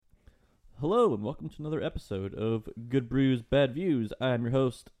Hello and welcome to another episode of Good Brews, Bad Views. I'm your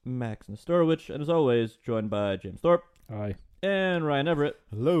host, Max Nestorowicz, and as always, joined by James Thorpe. Hi. And Ryan Everett.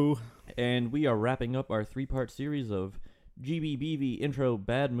 Hello. And we are wrapping up our three-part series of GBBV intro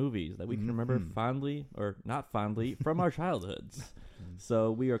bad movies that we can remember fondly, or not fondly, from our childhoods. So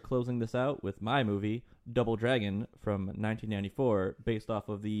we are closing this out with my movie, Double Dragon, from 1994, based off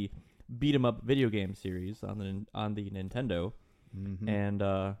of the beat-em-up video game series on the Nintendo.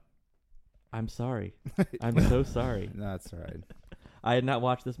 And I'm sorry. I'm so sorry. That's all right. I had not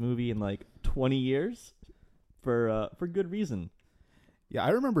watched this movie in like 20 years for good reason. Yeah, I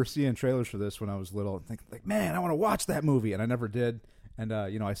remember seeing trailers for this when I was little and thinking, like, man, I want to watch that movie. And I never did. And,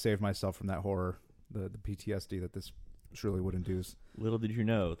 I saved myself from that horror, the PTSD that this surely would induce. Little did you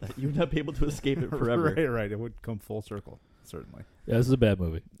know that you would not be able to escape it forever. Right. It would come full circle, certainly. Yeah, this is a bad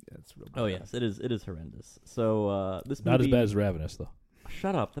movie. Yeah, it's real bad. Oh, yes, it is. It is horrendous. So this movie... Not as bad as Ravenous, though.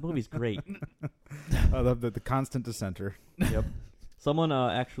 Shut up. That movie's great. The constant dissenter. Yep. Someone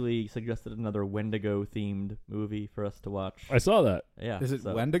actually suggested another Wendigo-themed movie for us to watch. I saw that. Yeah. Is it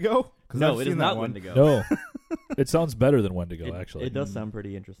Wendigo? No, it is not Wendigo. No. It sounds better than Wendigo, actually. It does sound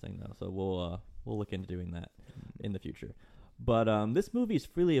pretty interesting, though, so we'll look into doing that in the future. But this movie is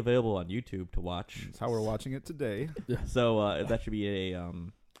freely available on YouTube to watch. That's how we're watching it today. So that should be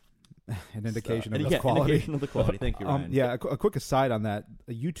an indication of the the quality. Indication of the quality. Thank you, Ryan. A quick aside on that.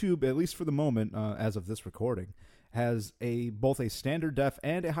 YouTube, at least for the moment, as of this recording, has both a standard def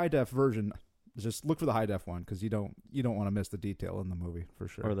and a high def version. Just look for the high def one because you don't want to miss the detail in the movie for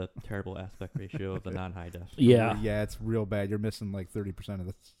sure. Or the terrible aspect ratio of the non-high def. Yeah. Yeah, it's real bad. You're missing like 30% of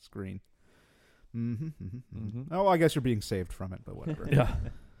the screen. Oh, I guess you're being saved from it, but whatever. Yeah.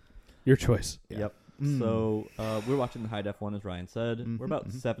 Your choice. Yeah. Yep. So we're watching the high def one, as Ryan said. We're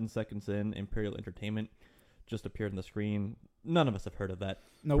about 7 seconds in. Imperial Entertainment just appeared on the screen. None of us have heard of that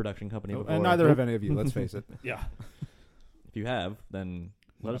production company before. And neither have any of you, let's face it. Yeah. If you have, then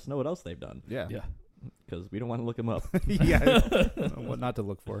let us know what else they've done. Yeah. Yeah. Because we don't want to look them up. Yeah. What not to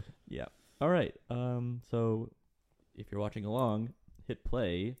look for. Yeah. All right. So if you're watching along, hit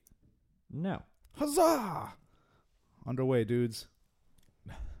play now. Huzzah! Underway, dudes.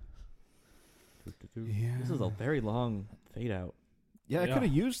 Yeah. This is a very long fade out. Yeah, I could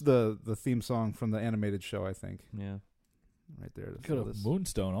have used the theme song from the animated show, I think. Yeah. Right there. Could have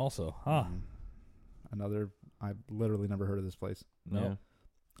Moonstone also. Huh. I've literally never heard of this place. No. Yeah.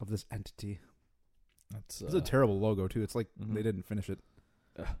 Of this entity. That's It's a terrible logo, too. It's like they didn't finish it.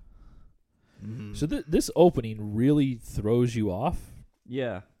 So this opening really throws you off.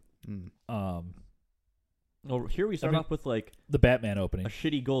 Yeah. Well, here we start off with like the Batman opening. a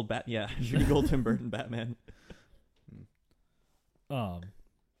shitty gold shitty gold Tim Burton Batman. But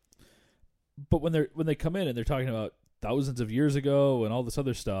when they come in and they're talking about thousands of years ago and all this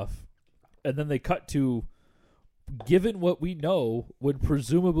other stuff, and then they cut to, given what we know would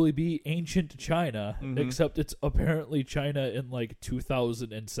presumably be ancient China, except it's apparently China in like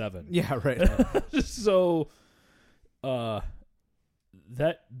 2007. Yeah, right. So,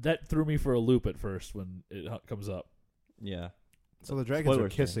 that threw me for a loop at first when it comes up. Yeah. So the dragons Spoiler are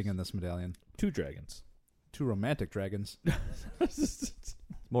kissing things. in this medallion. 2 dragons. 2 romantic dragons. It's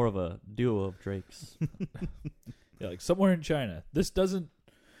more of a duo of drakes. Yeah, like somewhere in China. This does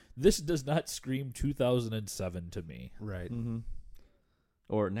not scream 2007 to me. Right.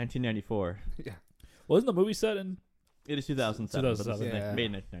 Or 1994. Yeah. Well, isn't the movie set in? It is 2007. But it's 2007. made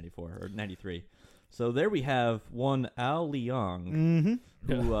in 1994 or 93. So there we have one Al Leong,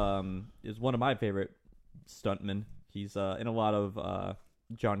 who is one of my favorite stuntmen. He's in a lot of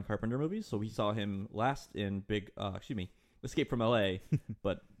John Carpenter movies. So we saw him last in Escape from L.A.,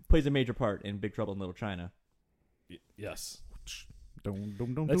 but plays a major part in Big Trouble in Little China. Yes.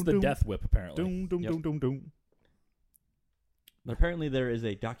 That's the death whip, apparently. But apparently there is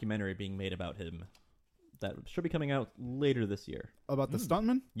a documentary being made about him that should be coming out later this year. About the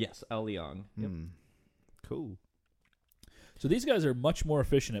stuntman? Yes, Al Leong. Yep. Cool. So these guys are much more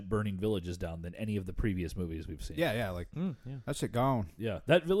efficient at burning villages down than any of the previous movies we've seen. Yeah, like that shit gone. Yeah,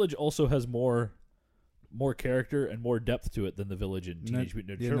 that village also has more character and more depth to it than the village in Teenage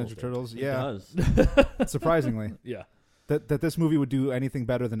Mutant Ninja Turtles. It Yeah, does. surprisingly. Yeah. That this movie would do anything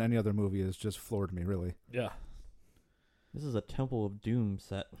better than any other movie has just floored me, really. Yeah. This is a Temple of Doom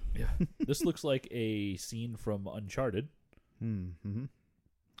set. Yeah. This looks like a scene from Uncharted.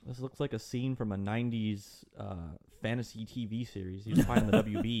 This looks like a scene from a 90s fantasy TV series you find on the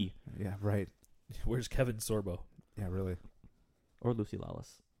WB. Yeah, right. Where's Kevin Sorbo? Yeah, really. Or Lucy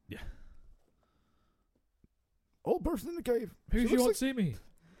Lawless. Yeah. Old person in the cave. Maybe she won't see me.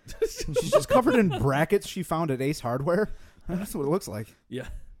 She's just covered in brackets she found at Ace Hardware. That's what it looks like. Yeah.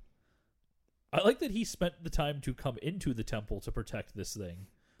 I like that he spent the time to come into the temple to protect this thing,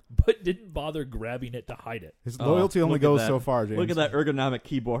 but didn't bother grabbing it to hide it. His loyalty only goes so far, James. Look at that ergonomic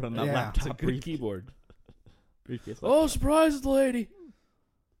keyboard on that laptop. It's a good keyboard. Briefcase Oh, surprise, lady!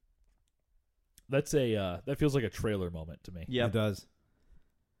 That's that feels like a trailer moment to me. Yep. It does.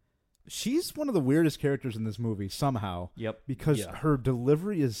 She's one of the weirdest characters in this movie somehow. Yep. Because her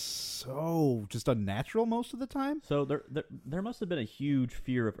delivery is so just unnatural most of the time. So there must have been a huge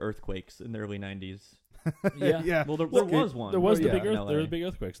fear of earthquakes in the early 90s. Yeah. Well, there was one. There was in there LA. were the big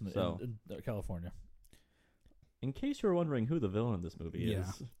earthquakes in California. In case you were wondering who the villain of this movie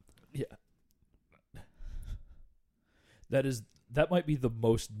is. Yeah. That might be the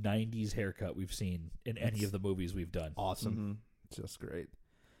most 90s haircut we've seen in any of the movies we've done. Awesome. Mm-hmm. Just great.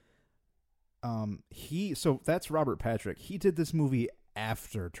 So that's Robert Patrick. He did this movie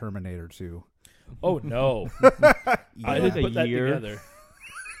after Terminator 2. Oh no. I didn't put that together.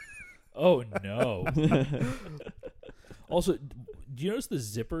 Oh no. Also, do you notice the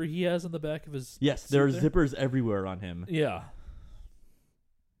zipper he has on the back of his Yes, there are zippers everywhere on him. Yeah.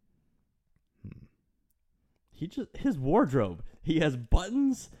 His wardrobe. He has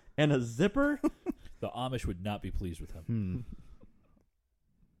buttons and a zipper. The Amish would not be pleased with him.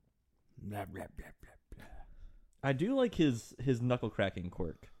 Blah, blah, blah, blah, blah. I do like his knuckle cracking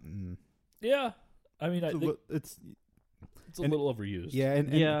quirk. Yeah. I mean, I think it's a little overused. Yeah,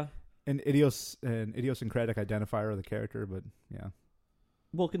 an and idiosyncratic identifier of the character, but yeah.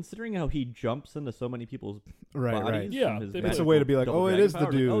 Well, considering how he jumps into so many people's Right. bodies, Yeah, from his it's a way to be like, double oh, it dragon is the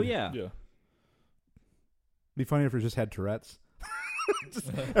powers, dude. Oh yeah. Yeah. Be funny if it just had Tourette's.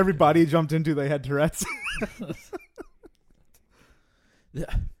 Just every body he jumped into, they had Tourette's. Yeah.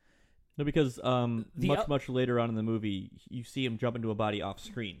 No, because much later on in the movie, you see him jump into a body off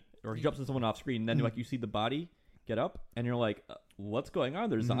screen, or he jumps into someone off screen, and then like you see the body get up, and you're like, "What's going on?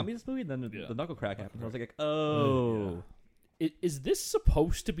 There's zombies in this movie." And then the knuckle crack happens. I was like, "Oh, Is this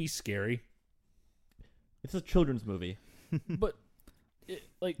supposed to be scary? it's a children's movie." But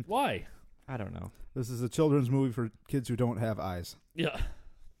why? I don't know. This is a children's movie for kids who don't have eyes. Yeah.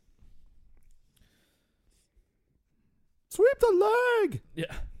 Sweep the leg!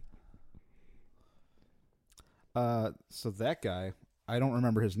 Yeah. So that guy, I don't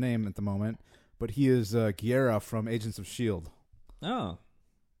remember his name at the moment, but he is Guerra from Agents of S.H.I.E.L.D. Oh.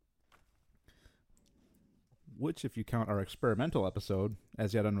 Which, if you count our experimental episode,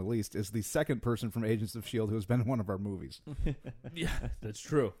 as yet unreleased, is the second person from Agents of S.H.I.E.L.D. who has been in one of our movies. Yeah, that's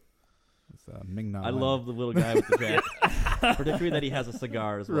true. It's Ming-Na I Wen. love the little guy with the jacket, particularly that he has a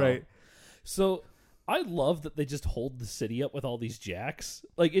cigar as well. Right. So I love that they just hold the city up with all these jacks.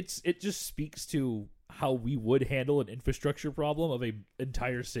 Like it just speaks to how we would handle an infrastructure problem of a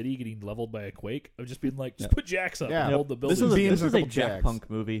entire city getting leveled by a quake. Of just being like, just put jacks up and hold the building. This This is a couple Jack jacks. Punk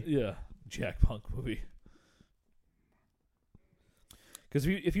movie. Yeah, Jack Punk movie. Because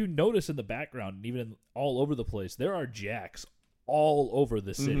if you notice in the background, and even all over the place, there are jacks all over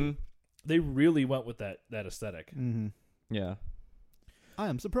the city. Mhm. They really went with that aesthetic. Mm-hmm. Yeah. I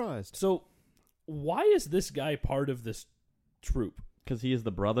am surprised. So, why is this guy part of this troupe? Because he is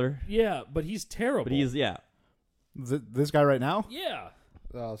the brother. Yeah, but he's terrible. But he's, yeah. This guy right now? Yeah.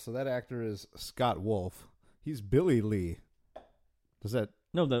 So that actor is Scott Wolf. He's Billy Lee. Does that...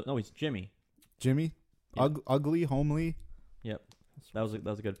 No, he's Jimmy. Jimmy? Yeah. Ugly, homely? Yep. That was a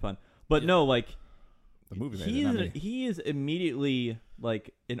good pun. But no, like... The movie made it, not me. He is immediately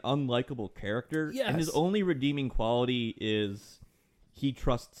like an unlikable character, Yes. and his only redeeming quality is he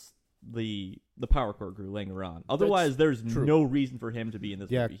trusts the power core crew later on. Otherwise, there's true. no reason for him to be in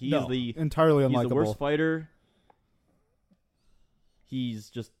this movie. He is entirely unlikable. he's the worst fighter. He's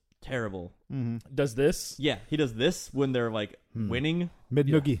just terrible. Mm-hmm. Does this? Yeah, he does this when they're like winning.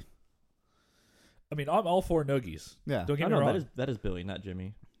 Mid-noogie. I mean, I'm all for noogies. Yeah. Don't get No, me wrong. that is Billy, not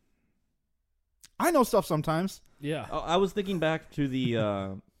Jimmy. I know stuff sometimes. Yeah. I was thinking back to the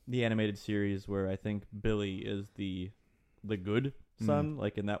animated series where I think Billy is the good son,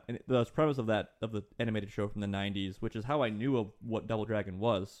 like in the premise of the animated show from the 90s, which is how I knew of what Double Dragon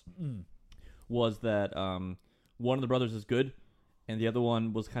was that one of the brothers is good, and the other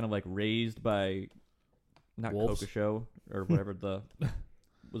one was kind of like raised by not Wolves? Kokosho or whatever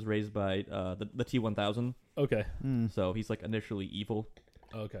was raised by the T-1000. Okay. So he's like initially evil.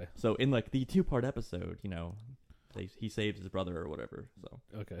 Okay. So in like the 2-part episode, he saves his brother or whatever. So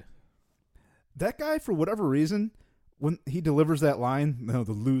Okay. That guy, for whatever reason, when he delivers that line,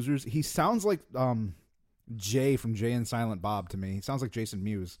 the losers, he sounds like Jay from Jay and Silent Bob to me. He sounds like Jason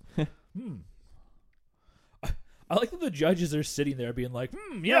Mewes. I like that the judges are sitting there being like,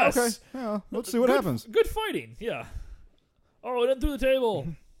 yes. Okay. Yeah, let's see what happens. Good fighting. Yeah. Oh, and then through the table.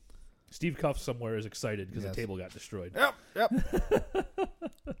 Steve Cuff somewhere is excited because Yes. the table got destroyed. Yep.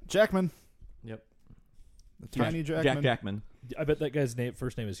 Jackman. Yep. The tiny Jackman. Jack Jackman. I bet that guy's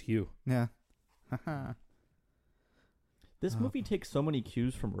first name is Hugh. Yeah. This movie takes so many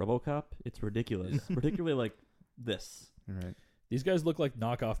cues from RoboCop. It's ridiculous. Particularly like this. You're right. These guys look like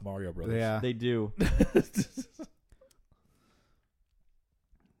knockoff Mario Brothers. Yeah. They do.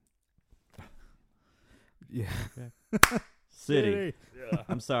 Yeah. City. Yeah.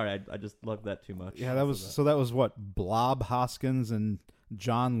 I'm sorry. I just love that too much. Yeah, that was what? Blob Hoskins and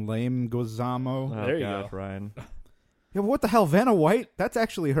John Lame Gozamo. Oh, There you gosh, go. Ryan. Yeah, but what the hell? Vanna White? That's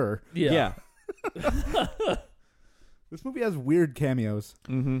actually her. Yeah. This movie has weird cameos.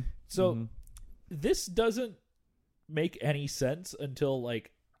 Mm-hmm. So this doesn't make any sense until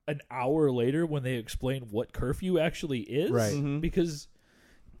like an hour later when they explain what curfew actually is. Right. Mhm. Because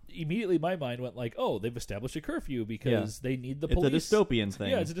immediately my mind went like, oh, they've established a curfew because they need the It's police. a dystopian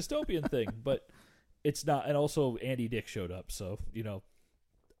thing. Yeah, it's a dystopian thing, but it's not. And also Andy Dick showed up, so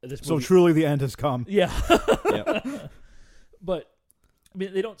this So movie, truly the end has come. yeah. Yep. But I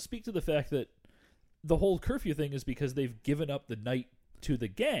mean, they don't speak to the fact that the whole curfew thing is because they've given up the night to the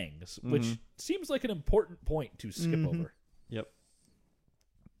gangs, which seems like an important point to skip over. Yep.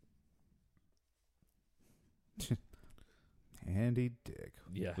 Andy Dick.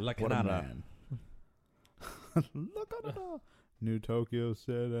 Yeah. Like What a Canada. man. Look at it. New Tokyo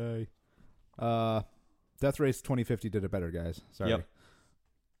City. Death Race 2050 did it better, guys. Sorry. Yep.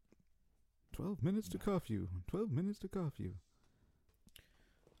 12 minutes to cuff you. 12 minutes to cuff you.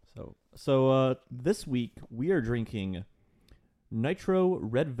 So this week we are drinking Nitro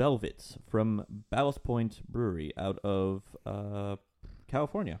Red Velvets from Ballast Point Brewery out of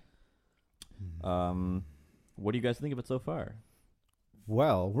California. What do you guys think of it so far?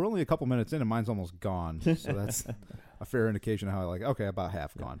 Well, we're only a couple minutes in and mine's almost gone. So that's a fair indication of how I like it. Okay, about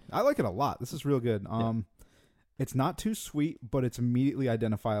half gone. I like it a lot. This is real good. It's not too sweet, but it's immediately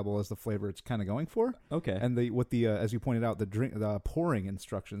identifiable as the flavor it's kind of going for. Okay. And as you pointed out, the pouring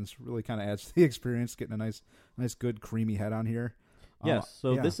instructions really kind of adds to the experience. Getting a nice good creamy head on here. Yes.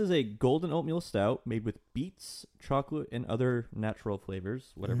 So yeah. this is a golden oatmeal stout made with beets, chocolate, and other natural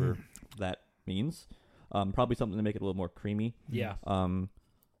flavors, whatever that means. Probably something to make it a little more creamy. Yeah.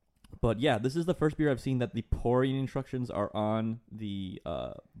 But yeah, this is the first beer I've seen that the pouring instructions are on the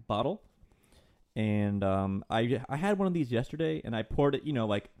bottle. And I had one of these yesterday, and I poured it,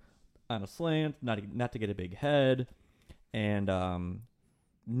 like on a slant, not to get a big head, and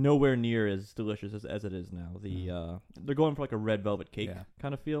nowhere near as delicious as it is now. They're going for like a red velvet cake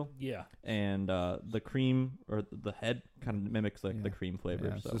kind of feel. Yeah. And the cream or the head kind of mimics like the cream flavor.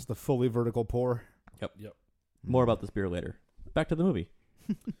 Yeah, it's so just the fully vertical pour. Yep. more about this beer later. Back to the movie.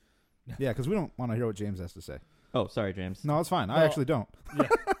 Yeah, because we don't want to hear what James has to say. Oh, sorry, James. No, it's fine. I No. actually don't. Yeah.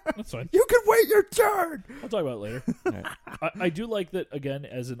 That's fine. You can wait your turn. I'll talk about it later. All right. I do like that, again,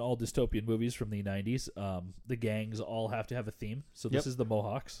 as in all dystopian movies from the 90s, the gangs all have to have a theme. So this is the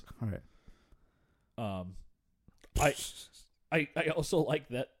Mohawks. All right. I also like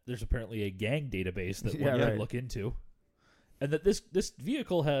that there's apparently a gang database that Yeah, one can right. look into. And that this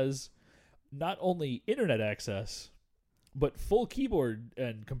vehicle has not only internet access, but full keyboard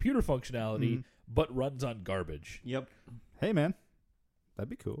and computer functionality, but runs on garbage. Yep. Hey, man. That'd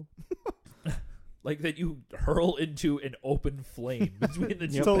be cool. Like that you hurl into an open flame between the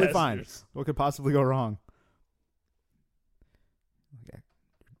two Totally fine. passengers. What could possibly go wrong? Okay.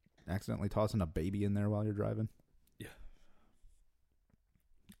 Accidentally tossing a baby in there while you're driving. Yeah.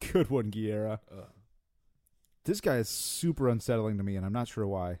 Good one, Guerra. This guy is super unsettling to me, and I'm not sure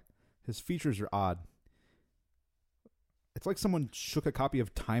why. His features are odd. It's like someone shook a copy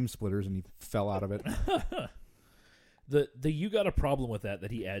of Time Splitters and he fell out of it. The you got a problem with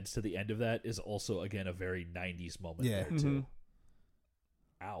that he adds to the end of that is also, again, a very 90s moment Yeah. there, too.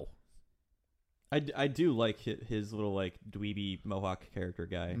 Ow. I do like his little like dweeby Mohawk character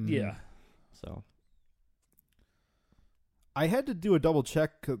guy. Yeah. So I had to do a double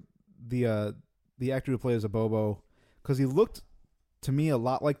check the actor who plays a Bobo because he looked to me a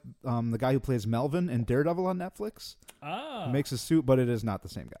lot like the guy who plays Melvin in Daredevil on Netflix. Ah. He makes a suit, but it is not the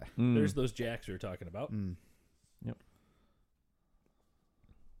same guy. There's those jacks we were talking about. Yep.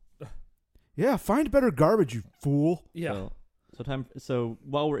 Yeah, find better garbage, you fool. Yeah. So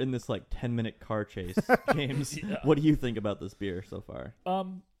while we're in this like 10-minute car chase, James, Yeah. what do you think about this beer so far?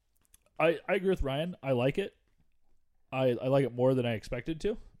 I agree with Ryan. I like it. I like it more than I expected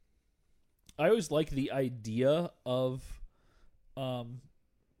to. I always like the idea of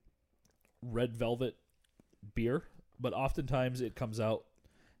red velvet beer, but oftentimes it comes out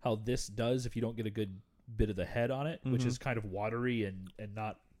how this does if you don't get a good bit of the head on it, which is kind of watery and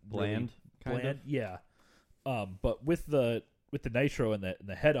not bland, kind of. Yeah. But with the nitro and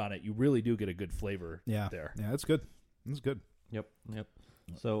the head on it, you really do get a good flavor there. Yeah, it's good. It's good. Yep.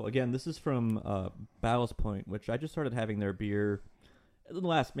 So again, this is from Ballast Point, which I just started having their beer in the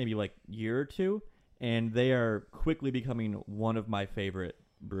last maybe like year or two, and they are quickly becoming one of my favorite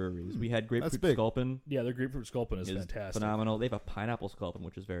breweries. We had Grapefruit Sculpin. Yeah, their Grapefruit Sculpin is fantastic. Phenomenal. They have a Pineapple Sculpin,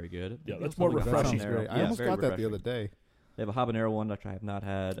 which is very good. Yeah, that's more refreshing. That great. I almost got that the other day. They have a habanero one, which I have not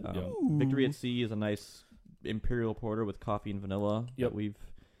had. Victory at Sea is a nice imperial porter with coffee and vanilla that we've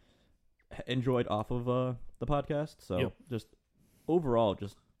enjoyed off of the podcast. So just overall,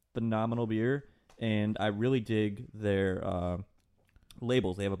 just phenomenal beer. And I really dig their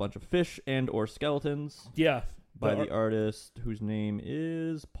labels. They have a bunch of fish and or skeletons. Yeah. By the artist whose name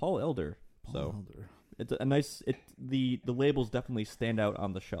is Paul Elder. It's a nice. The labels definitely stand out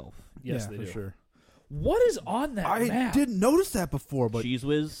on the shelf. Yes, they do. For sure. What is on that map? I didn't notice that before, but Cheese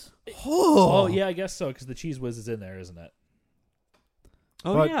Whiz. Oh yeah, I guess so because the Cheese Whiz is in there, isn't it?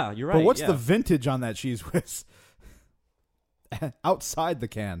 Oh yeah, you're right. But what's the vintage on that Cheese Whiz? Outside the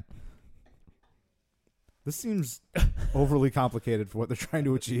can. This seems overly complicated for what they're trying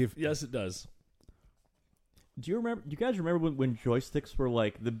to achieve. Yes, it does. Do you guys remember when joysticks were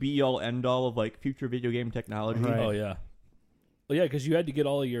like the be all end all of like future video game technology? Right. Oh yeah. Well, yeah, because you had to get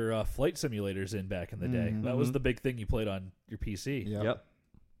all of your flight simulators in back in the day. That was the big thing you played on your PC. Yep.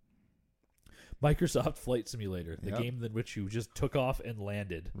 Microsoft Flight Simulator, the game in which you just took off and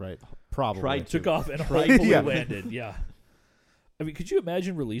landed. Right. Probably. Took off and hopefully landed. Yeah. I mean, could you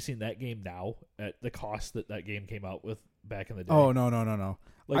imagine releasing that game now at the cost that game came out with back in the day? Oh, no.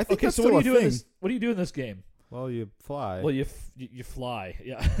 Like, I think okay, that's so still what do you a do in thing. what do you do in this game? Well, you fly. Well, you fly.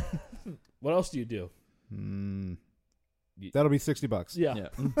 Yeah. What else do you do? That'll be $60. Yeah.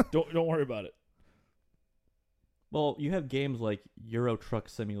 Don't worry about it. Well, you have games like Euro Truck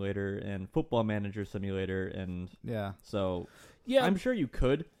Simulator and Football Manager Simulator, and so I'm sure you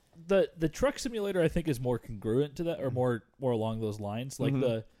could. The truck simulator I think is more congruent to that, or more along those lines. Like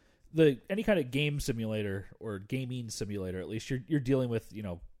the any kind of game simulator or gaming simulator, at least you're dealing with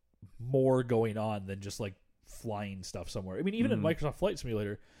more going on than just like flying stuff somewhere. I mean, even in Microsoft Flight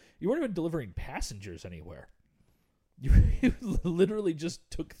Simulator, you weren't even delivering passengers anywhere. You literally just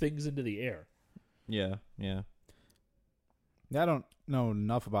took things into the air. Yeah. I don't know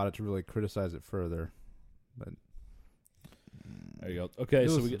enough about it to really criticize it further, but there you go. Okay,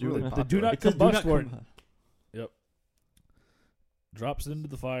 so we get really the do not combust warning. Yep. Drops it into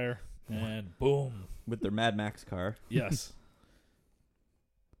the fire, and boom. With their Mad Max car. Yes.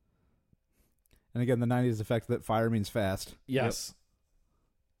 And again, the 90s effect that fire means fast. Yes. Yep.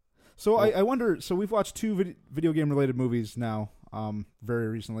 So I wonder, so we've watched two video game-related movies now very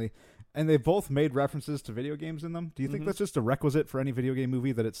recently, and they both made references to video games in them. Do you think that's just a requisite for any video game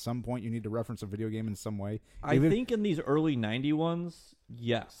movie, that at some point you need to reference a video game in some way? I think in these early 90 ones,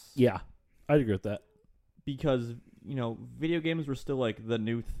 yes. Yeah, I'd agree with that. Because, video games were still like the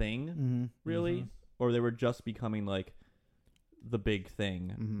new thing, really, or they were just becoming like the big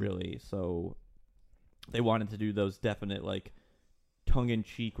thing, really. So they wanted to do those definite like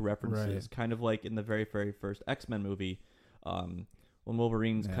tongue-in-cheek references, kind of like in the very, very first X-Men movie. When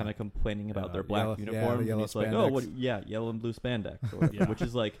Wolverine's kind of complaining about their black uniform, and he's like, yellow and blue spandex, which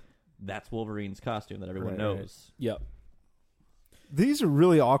is like, that's Wolverine's costume that everyone knows. Yep. These are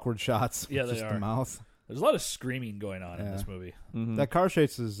really awkward shots. Yeah, they just are. The mouth. There's a lot of screaming going on in this movie. That car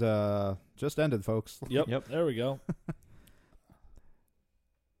chase is just ended, folks. Yep. There we go.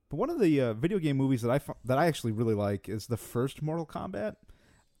 But one of the video game movies that I actually really like is the first Mortal Kombat.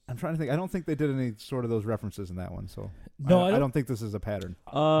 I'm trying to think. I don't think they did any sort of those references in that one, so no, I don't think this is a pattern.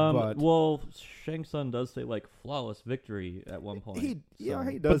 Well, Shang Tsung does say like flawless victory at one point. He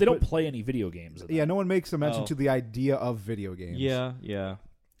does. But they don't play any video games. No one makes a mention to the idea of video games. Yeah.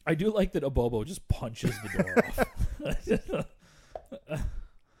 I do like that Abobo just punches the door off.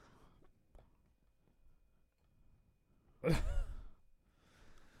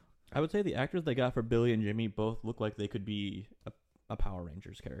 I would say the actors they got for Billy and Jimmy both look like they could be a Power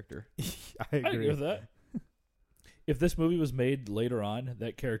Rangers character. I agree with that. If this movie was made later on,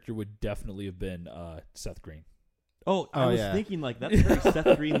 that character would definitely have been Seth Green. I was thinking like that's a very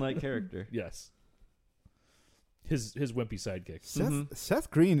Seth Green-like character. Yes. His wimpy sidekick.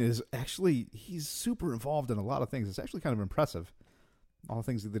 Seth Green is actually, he's super involved in a lot of things. It's actually kind of impressive. All the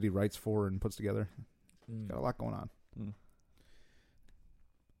things that he writes for and puts together. Got a lot going on.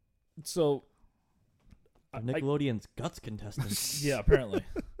 So Nickelodeon's Guts contestants. Yeah, apparently.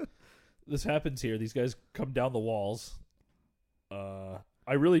 This happens here. These guys come down the walls.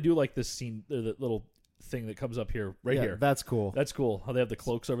 I really do like this scene, the little thing that comes up here, right Yeah, here. that's cool. That's cool. How they have the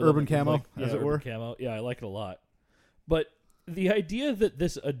cloaks over Urban them. camo, Like, as it urban were. Camo. Yeah, I like it a lot. But the idea that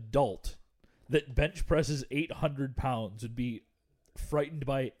this adult that bench presses 800 pounds would be frightened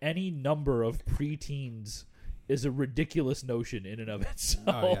by any number of preteens is a ridiculous notion in and of itself.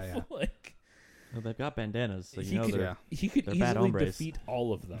 Oh, yeah. Like, Well, they've got bandanas, so he could, they're he could they're bad easily hombres. defeat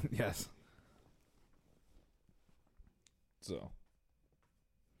all of them. Yes. So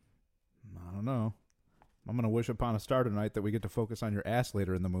I don't know. I'm going to wish upon a star tonight that we get to focus on your ass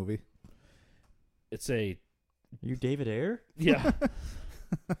later in the movie. it's a You David Ayer? yeah.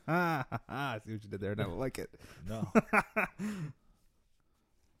 I see what you did there, and I don't like it. No.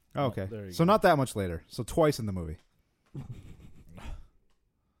 Okay. there you So go. not that much later. So twice in the movie.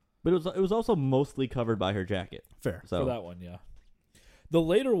 But it was also mostly covered by her jacket. Fair. So For that one, yeah. The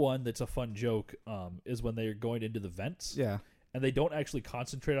later one that's a fun joke is when they're going into the vents. Yeah. And they don't actually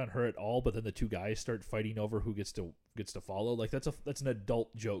concentrate on her at all, but then the two guys start fighting over who gets to follow. Like that's an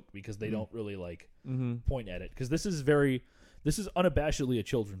adult joke because they don't really like point at it. Because this is unabashedly a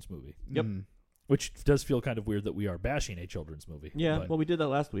children's movie. Yep. Which does feel kind of weird that we are bashing a children's movie. Yeah, but, well, we did that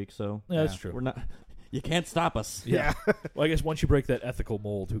last week, so yeah, that's true. we're not. You can't stop us. Yeah. Well, I guess once you break that ethical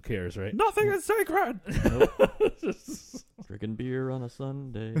mold, who cares, right? Nothing is sacred. Drinking beer on a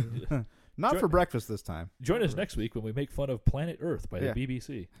Sunday. Not for breakfast this time. Join us next week when we make fun of Planet Earth by Yeah. the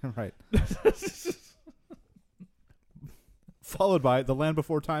BBC. Right. Followed by The Land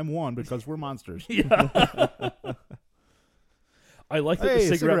Before Time 1 because we're monsters. Yeah. I like that Hey,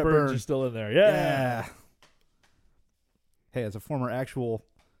 the cigarette cigarette burns burn. are still in there. Yeah. Hey, as a former actual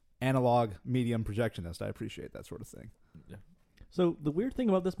analog medium projectionist, I appreciate that sort of thing. So the weird thing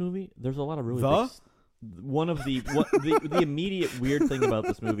about this movie, there's a lot of really The? big one of the the immediate weird thing about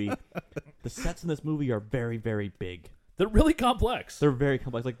this movie, the sets in this movie are very, very big. They're really complex. They're very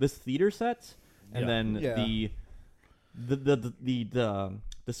complex. Like this theater set, and Yeah. then Yeah. the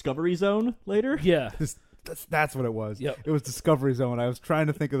Discovery Zone later. yeah. That's what it was. Yep. It was Discovery Zone. I was trying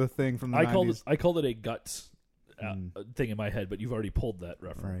to think of the thing from the 90s. I called it a guts thing in my head, but you've already pulled that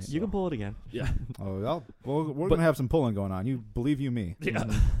reference. Right. You can pull it again. Yeah. Oh, well, we're But- going to have some pulling going on. You believe you me. Yeah.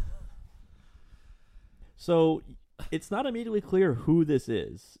 So it's not immediately clear who this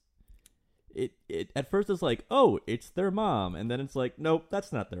is. It at first it's like, oh, it's their mom, and then it's like, nope,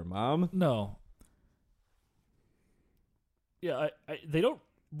 that's not their mom. No. Yeah, they don't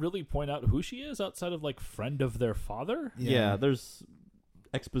really point out who she is outside of like friend of their father. Yeah, there's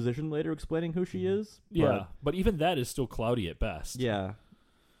exposition later explaining who she is. Yeah, but even that is still cloudy at best. But yeah,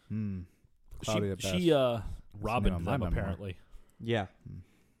 Cloudy at best. She on Robined my them memoir. apparently. yeah.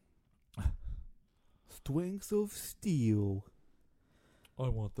 Strengths of Steel. I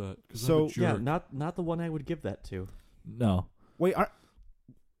want that. So Yeah, not the one I would give that to. No. wait,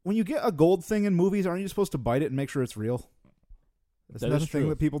 when you get a gold thing in movies, aren't you supposed to bite it and make sure it's real? Isn't That that is a thing true.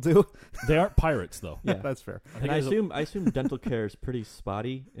 that people do? They aren't pirates though. Yeah, That's fair. I and think I assume dental care is pretty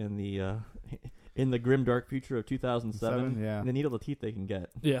spotty in the grim dark future of 2007. Yeah. And they need all the teeth they can get.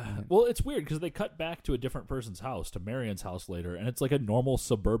 Yeah. Well, it's weird because they cut back to a different person's house, to Marion's house later, and it's like a normal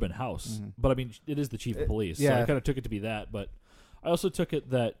suburban house. But I mean, it is the chief of police. So I yeah. kind of took it to be that. But I also took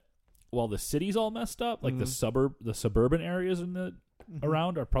it that while the city's all messed up, like the suburban areas in the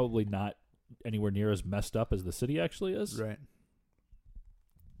around are probably not anywhere near as messed up as the city actually is. Right.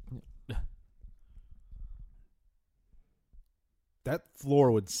 That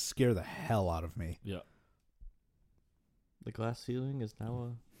floor would scare the hell out of me. Yeah. The glass ceiling is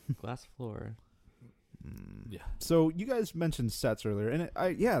now a glass floor. Yeah. So you guys mentioned sets earlier, and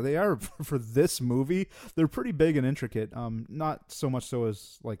they are for this movie. They're pretty big and intricate. Not so much so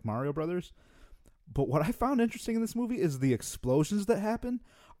as like Mario Brothers, but what I found interesting in this movie is the explosions that happen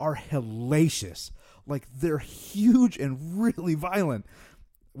are hellacious. Like they're huge and really violent,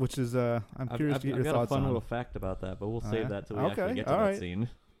 which is I'm curious to get your I've got thoughts a fun on. little fact about that, but we'll save yeah? that till we Okay, actually get to all that right. scene.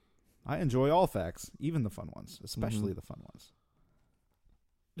 I enjoy all facts, even the fun ones, especially the fun ones.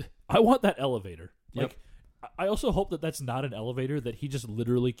 I want that elevator. Yep. Like, I also hope that that's not an elevator, that he just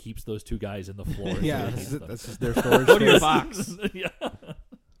literally keeps those two guys in the floor. Yeah, until he needs them. that's just their storage Go to your space. box. Yeah.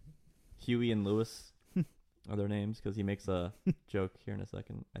 Huey and Lewis are their names because he makes a joke here in a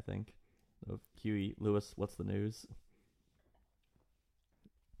second, I think. Of Huey, Lewis, what's the news?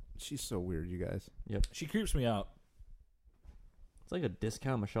 She's so weird, you guys. Yep. She creeps me out. It's like a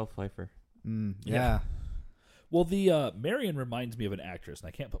discount Michelle Pfeiffer. Yeah. Well, the Marion reminds me of an actress, and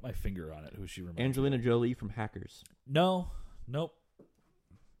I can't put my finger on it. Who she reminds Angelina Jolie from Hackers. me? No, nope.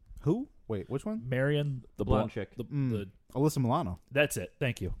 Who? Wait, which one? Marion, the Blonde blonde chick. The Alyssa Milano. that's it.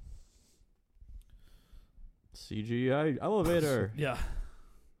 Thank you. CGI elevator Yeah.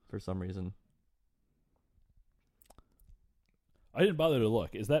 for some reason. I didn't bother to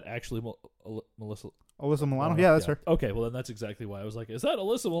look. Is that actually Melissa? Alyssa Milano? Yeah, that's her. Okay, well then that's exactly why I was like, is that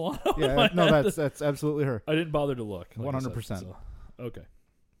Alyssa Milano? Yeah, no, that's absolutely her. I didn't bother to look. 100%. So, okay.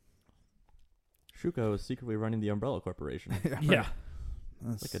 Shuko is secretly running the Umbrella Corporation. Yeah.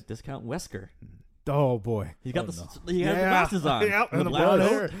 It's like a discount Wesker. Oh boy, He's got no. he has the glasses on. Yeah, and the black blonde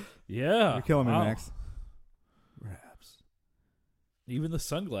coat. hair. Yeah. You're killing me, Wow. Max. Raps. Even the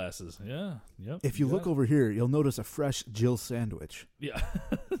sunglasses. Yeah. Yep. If you look over here, you'll notice a fresh Jill sandwich. Yeah.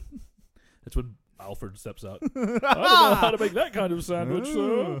 That's when Alfred steps out. I don't know how to make that kind of sandwich,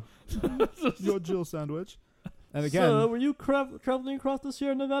 so. Your Jill sandwich. And again, So, were you traveling across the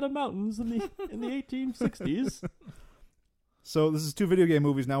Sierra Nevada mountains in the 1860s? so this is 2 video game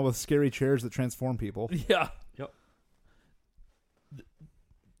movies now with scary chairs that transform people. Yeah. Yep.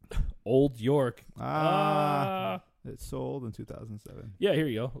 Old York. It sold in 2007. Yeah, here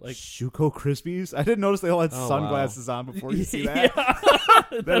you go. Like Shuko Krispies. I didn't notice they all had Oh, sunglasses on before you see that.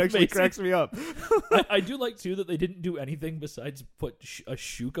 Yeah. That actually cracks me up. I do like too that they didn't do anything besides put a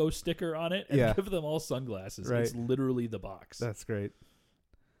Shuko sticker on it and Yeah. give them all sunglasses. Right. It's literally the box. That's great.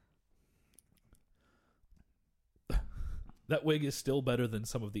 That wig is still better than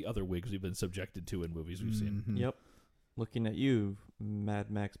some of the other wigs we've been subjected to in movies we've seen. Mhm. Yep. Looking at you, Mad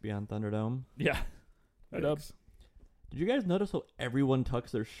Max Beyond Thunderdome. Yeah. Right up. Did you guys notice how everyone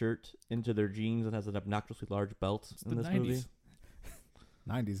tucks their shirt into their jeans and has an obnoxiously large belt It's in the this 90s. movie?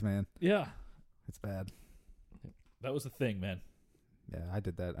 90s, man. Yeah. It's bad. That was the thing, man. Yeah, I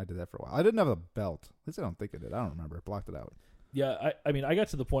did that. I did that for a while. I didn't have a belt. At least I don't think I did. I don't remember. I blocked it out. Yeah, I mean, I got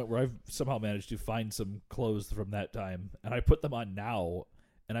to the point where I've somehow managed to find some clothes from that time, and I put them on now,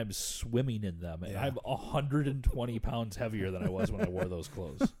 and I'm swimming in them, and Yeah. I'm 120 pounds heavier than I was when I wore those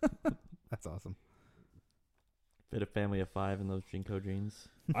clothes. That's awesome. Fit a family of 5 in those Jinko jeans.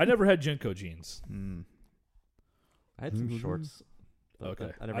 I never had Jinko jeans. Mm. I had some shorts. but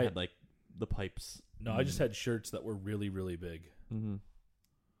Okay. I never had like the pipes. No, I just had shirts that were really, really big. Mm-hmm.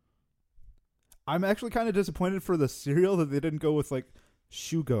 I'm actually kind of disappointed for the cereal that they didn't go with like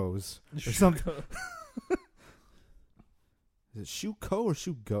Shugos or something. Is it Shuko or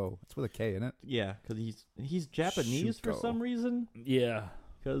Shugo? It's with a K in it. Yeah, because he's Japanese for Shuko. some reason. Yeah.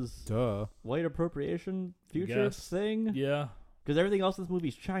 Because Duh. white appropriation future Guess. thing. Yeah. Because everything else in this movie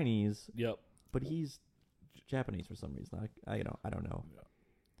is Chinese, Yep. but he's Japanese for some reason. I don't know. Yeah.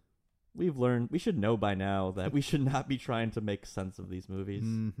 We've learned. We should know by now that we should not be trying to make sense of these movies.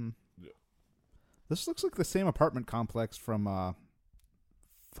 Mm-hmm. Yeah. This looks like the same apartment complex from what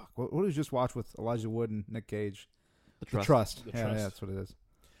did we just watch with Elijah Wood and Nick Cage? The The Trust. Trust. The Yeah, Trust. yeah, that's what it is.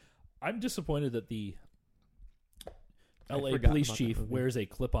 I'm disappointed that the I LA forgot police about that chief movie. wears a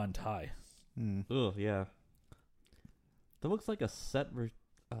clip-on tie. Mm. Ugh, yeah. That looks like a set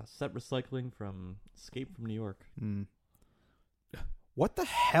recycling from Escape from New York. Mm. What the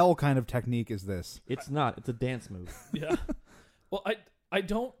hell kind of technique is this? It's not. It's a dance move. Yeah. Well, I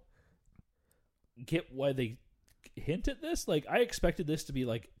don't get why they hint at this. Like, I expected this to be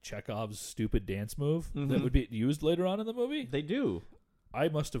like Chekhov's stupid dance move that Mhm. would be used later on in the movie. They do. I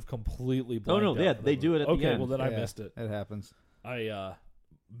must have completely Oh blanked no, out yeah, for that they do movie. it at the Okay, end. well then I Yeah, missed it. It happens. I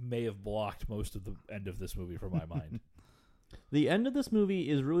may have blocked most of the end of this movie from my mind. The end of this movie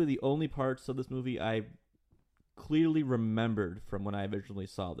is really the only parts of this movie I clearly remembered from when I originally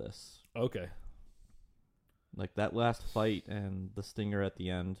saw this. Okay. Like that last fight and the stinger at the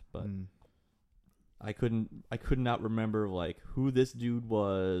end, but Mm. I could not remember like who this dude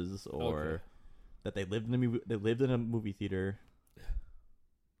was or Okay. that they lived in a movie theater.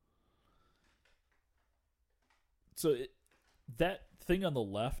 So that thing on the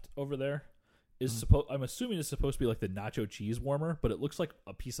left over there is Mhm. supposed. I'm assuming it's supposed to be like the nacho cheese warmer, but it looks like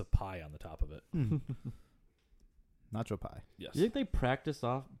a piece of pie on the top of it. Nacho pie. Yes. Do you think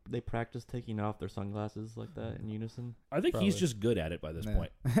they practice taking off their sunglasses like that in unison? I think Probably. he's just good at it by this Yeah.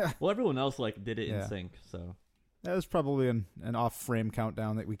 point. Well, everyone else like did it Yeah. in sync, so That was probably an off-frame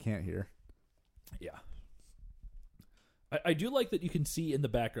countdown that we can't hear. Yeah. I do like that you can see in the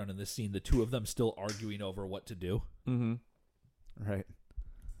background in this scene the two of them still arguing over what to do. mm-hmm. Right.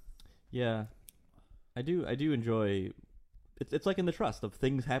 Yeah. I do enjoy it's like in The Trust of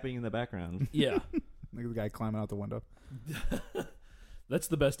things happening in the background. Yeah. Look at the guy climbing out the window. That's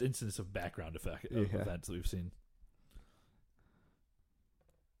the best instance of background effect Yeah. events that we've seen.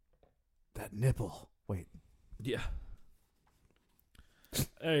 That nipple. Wait. Yeah.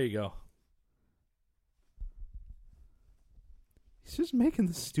 There you go. He's just making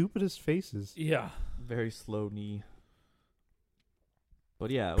the stupidest faces. Yeah. Very slow knee.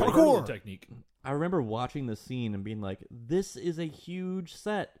 But yeah, Parkour! The technique. I remember watching the scene and being like, this is a huge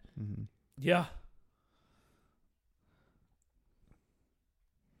set. Mm-hmm. Yeah.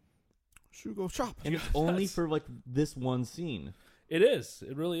 Shugo shop. And it's only for like this one scene. It is.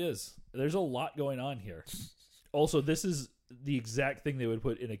 It really is. There's a lot going on here. Also, this is the exact thing they would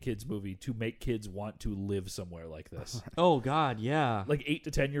put in a kids movie to make kids want to live somewhere like this. Oh God, yeah. Like 8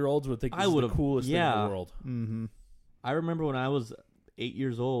 to 10-year-olds would think this is the coolest thing in the world. Mm-hmm. I remember when I was 8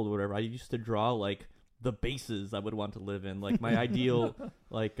 years old, or whatever. I used to draw like the bases I would want to live in, like my ideal,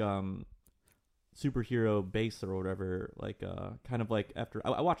 like superhero base or whatever. Like kind of like after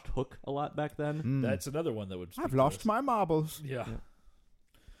I watched Hook a lot back then. That's another one that would. I've lost my marbles. Yeah.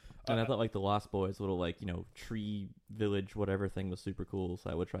 And I thought like the Lost Boys little like tree village whatever thing was super cool, so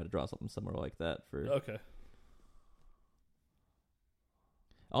I would try to draw something similar like that for. Okay.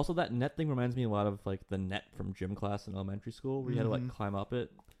 Also, that net thing reminds me a lot of like the net from gym class in elementary school, where you had to like climb up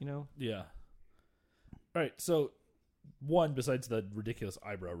it. Yeah. All right. So, one besides the ridiculous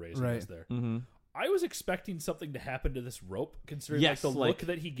eyebrow raising is there. Mm-hmm. I was expecting something to happen to this rope, considering Yes, like the like- look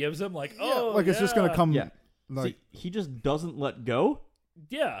that he gives him. Like, it's just gonna come. Yeah. Like, See, he just doesn't let go.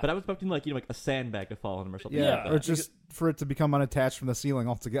 Yeah. But I was expecting like like a sandbag to fall on him or something. yeah, like that. or just for it to become unattached from the ceiling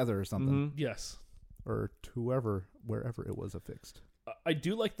altogether or something, Mhm. Yes. or to wherever it was affixed. I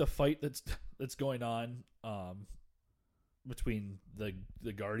do like the fight that's going on between the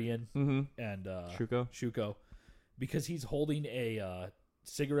Guardian Mhm. and Shuko. Shuko, because he's holding a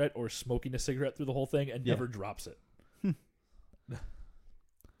cigarette or smoking a cigarette through the whole thing and Yeah. never drops it.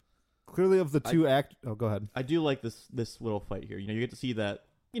 Clearly, of the two oh, go ahead. I do like this little fight here. You get to see that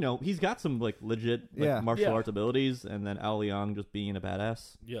he's got some like legit martial arts abilities, and then Ao Liang just being a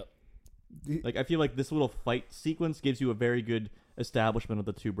badass. Yep. Like I feel like this little fight sequence gives you a very good establishment of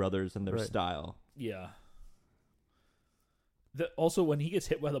the two brothers and their Right. style. Yeah. Also, when he gets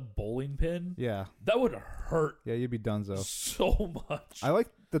hit with a bowling pin, Yeah, that would hurt you'd be donezo. so much. I like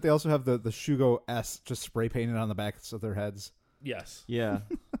that they also have the Shugo S just spray painted on the backs of their heads. Yes. Yeah.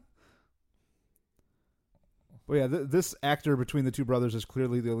 Well, yeah, this actor between the two brothers is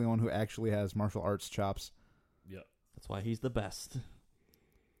clearly the only one who actually has martial arts chops. Yep. That's why he's the best.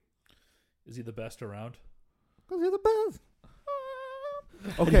 Is he the best around? Because you're the best.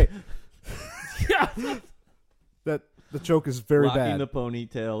 Okay, Yeah. that the choke is very Locking bad. the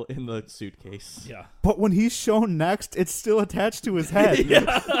ponytail in the suitcase. Yeah. But when he's shown next, it's still attached to his head. It's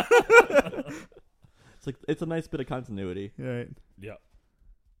like it's a nice bit of continuity. Right. Yeah.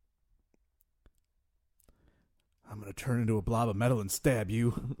 I'm gonna turn into a blob of metal and stab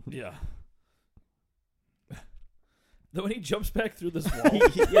you. Yeah. Then when he jumps back through this wall.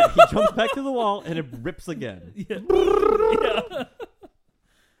 he jumps back to the wall and it rips again. Yeah.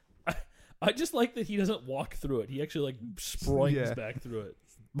 I just like that he doesn't walk through it. He actually like springs back through it.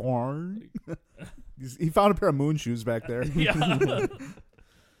 Born. He found a pair of moon shoes back there. Yeah.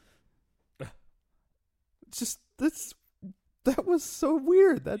 Just that was so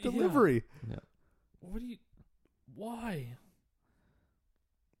weird. That Yeah. delivery. Yeah. Why?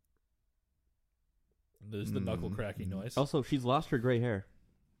 There's the knuckle cracking noise. Also, she's lost her gray hair.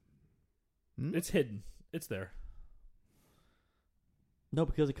 Hmm? It's hidden. It's there. No,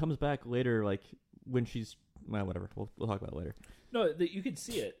 because it comes back later, like when she's whatever. We'll talk about it later. No, you can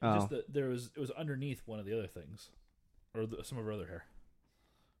see it. Oh. Just that it was underneath one of the other things, or some of her other hair.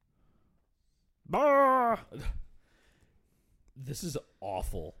 This is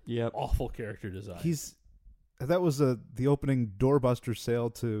awful. Yep. Awful character design. That was the opening doorbuster sale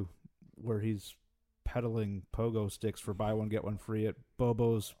to where he's peddling pogo sticks for buy one get one free at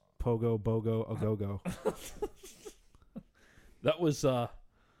Bobo's Pogo Bogo a Go Go. That was a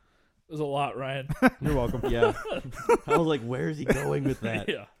lot, Ryan. You're welcome. Yeah. I was like, where is he going with that?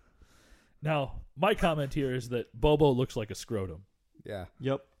 Yeah. Now, my comment here is that Bobo looks like a scrotum. Yeah.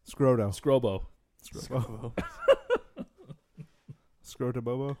 Yep. Scroto. Scrobo. Scrobo. Scrota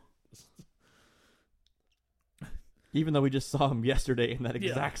Bobo. Even though we just saw him yesterday in that Yeah.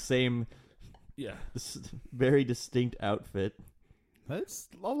 exact same Yeah. very distinct outfit. That's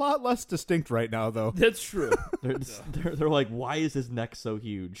a lot less distinct right now, though. That's true. They're like, why is his neck so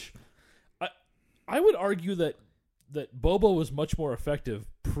huge? I would argue that Bobo was much more effective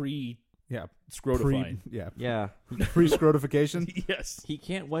Yeah. scrotifying. Yeah. Pre-scrotification. Yes. He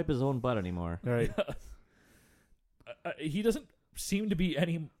can't wipe his own butt anymore. Right. He doesn't seem to be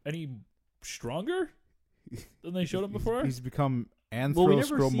any stronger than they showed him before. He's become Well, we never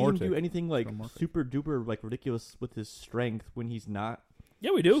see him anthroscromortic. do anything like Scromorphic. super duper like ridiculous with his strength when he's not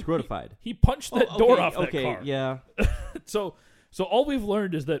Yeah, we do. scrotified. He punched that door off that okay, car. yeah. So all we've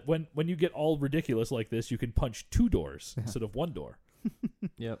learned is that when you get all ridiculous like this, you can punch two doors instead of one door.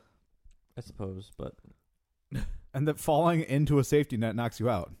 Yep. I suppose, but And that falling into a safety net knocks you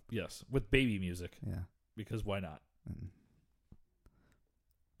out. Yes, with baby music, Yeah. because why not?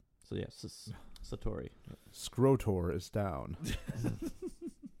 So yeah, Satori. Scrotor is down.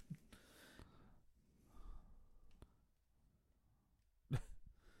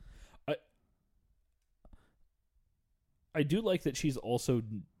 I do like that she's also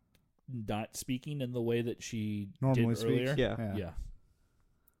not speaking in the way that she Normally did earlier. speaks. Yeah.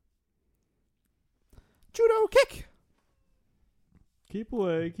 Judo kick. Keep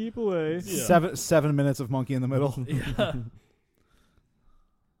away, keep away. Yeah. 7 minutes of monkey in the middle. Yeah.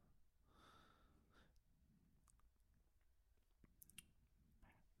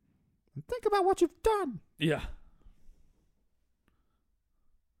 Think about what you've done. Yeah.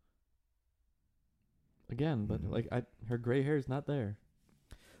 Again, but like her gray hair is not there.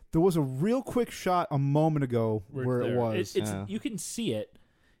 There was a real quick shot a moment ago where it was. It's you can see it.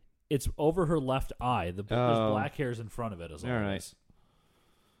 It's over her left eye. There's black hairs in front of it as all always.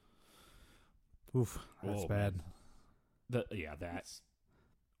 Right. Oof, that's bad. Man. That's.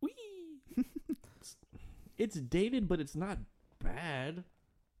 Whee! It's dated, but it's not bad.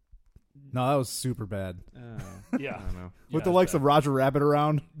 No, that was super bad. Yeah. I don't know. With the likes of Roger Rabbit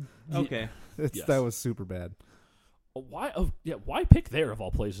around. Okay. Yes. That was super bad. Why? Oh, yeah. Why pick there of all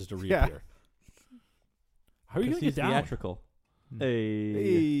places to reappear? Yeah. How are you going to get down? Theatrical.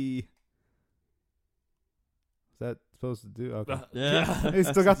 Hey. Is that supposed to do? Okay. Yeah. He's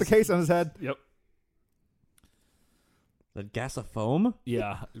still got the case on his head. Yep. That gas of foam?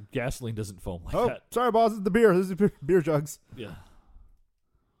 Yeah. Gasoline doesn't foam like Oh, that. sorry, boss. It's the beer. This is beer jugs. Yeah.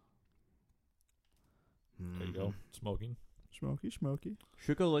 There you go. Smoking. Smoky.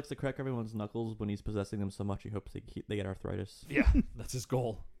 Shuko likes to crack everyone's knuckles when he's possessing them so much he hopes they get arthritis. Yeah. That's his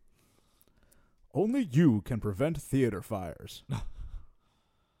goal. Only you can prevent theater fires.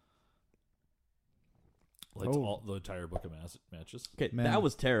 Lights all the entire book of matches. Okay, Man. that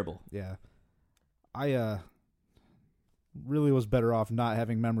was terrible. Yeah. I really was better off not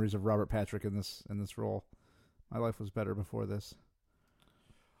having memories of Robert Patrick in this role. My life was better before this.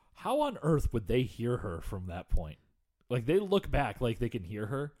 How on earth would they hear her from that point? Like, they look back like they can hear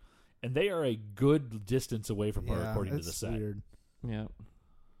her, and they are a good distance away from her, according to the set. Weird. Yeah.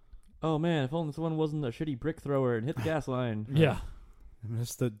 Oh man, if only someone wasn't a shitty brick thrower and hit the gas line. Yeah. I'm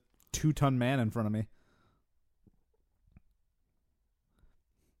just the 2-ton man in front of me.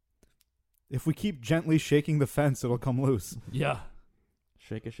 If we keep gently shaking the fence, it'll come loose. Yeah.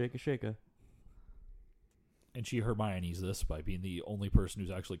 Shake a. And she Hermione's this by being the only person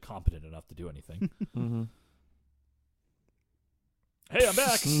who's actually competent enough to do anything. Mm-hmm. Hey, I'm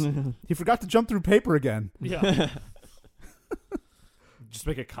back. He forgot to jump through paper again. Yeah. Just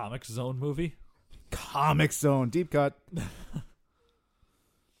make a Comic Zone movie. Comic Zone. Deep cut.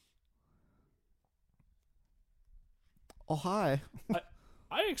 Oh, hi.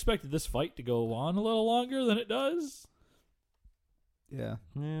 I expected this fight to go on a little longer than it does. Yeah.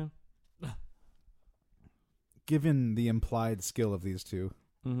 Yeah. Given the implied skill of these two.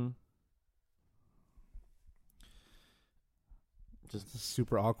 Mm-hmm. Just a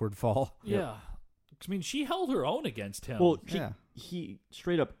super awkward fall. Yeah. I mean, she held her own against him. Well, Yeah. he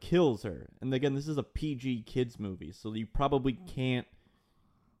straight up kills her. And again, this is a PG kids movie, so you probably can't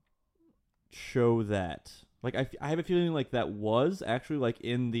show that. Like, I have a feeling like that was actually like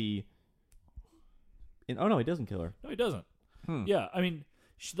in the. Oh no, he doesn't kill her. No, he doesn't. Hmm. Yeah, I mean,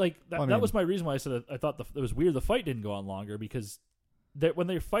 that was my reason why I said I thought it was weird the fight didn't go on longer, because when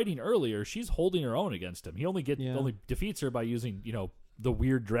they're fighting earlier, she's holding her own against him. He only defeats her by using the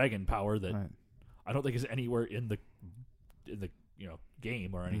weird dragon power that I don't think is anywhere in the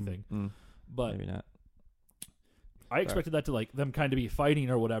game or anything. But maybe not. I expected that to them kind of be fighting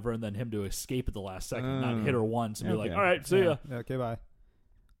or whatever, and then him to escape at the last second, not hit her once, and be like, "All right, see ya." Yeah, okay, bye.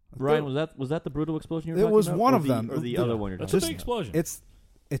 Ryan, was that the brutal explosion you were talking about? It was one of them, or the other one you're That's talking a big about? explosion.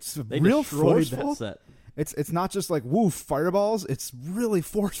 It's They real destroyed forceful. that set. It's not just like woo fireballs. It's really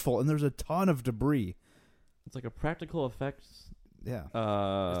forceful, and there's a ton of debris. It's like a practical effects. Yeah.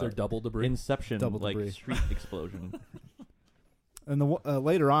 Is there double debris? Inception, Double like debris. street explosion. And the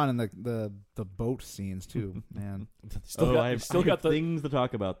later on in the boat scenes too, man. I have got the things to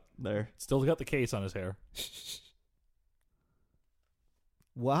talk about there. Still got the case on his hair.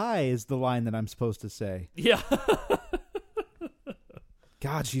 Why is the line that I'm supposed to say? Yeah.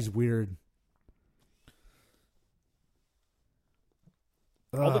 God, she's weird.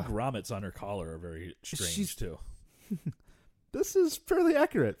 All the grommets on her collar are very strange too. This is fairly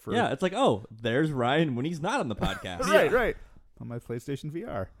accurate for Yeah, it's like, oh, there's Ryan when he's not on the podcast. right. On my PlayStation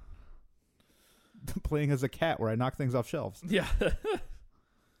VR. Playing as a cat where I knock things off shelves. Yeah.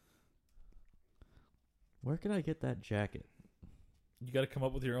 Where can I get that jacket? You got to come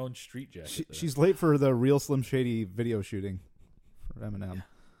up with your own street jacket. She's late for the real Slim Shady video shooting for Eminem.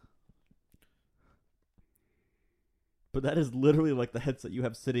 But that is literally like the headset you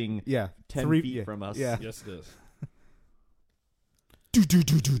have sitting 10 feet from us. Yeah. Yes, it is.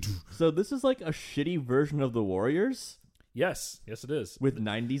 So this is like a shitty version of the Warriors Yes, it is. with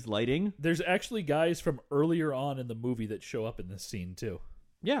 90s lighting. There's actually guys from earlier on in the movie that show up in this scene too.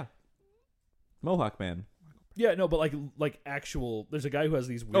 Yeah. Mohawk Man. Yeah, no, but like actual. There's a guy who has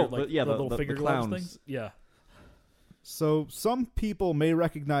these weird the little finger gloves clowns. things. Yeah. So some people may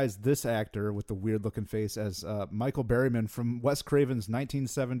recognize this actor with the weird-looking face as Michael Berryman from Wes Craven's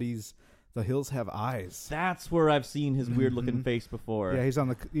 1970s The Hills Have Eyes. That's where I've seen his weird-looking face before. Yeah,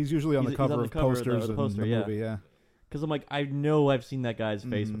 he's usually on the cover of posters the poster, in the movie. Yeah, because I'm like, I know I've seen that guy's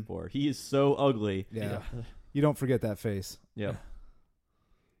face before. He is so ugly. yeah. You don't forget that face. Yeah.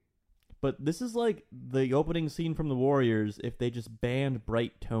 But this is like the opening scene from the Warriors if they just banned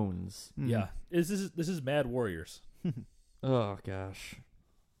bright tones. Yeah. This is Mad Warriors. Oh gosh.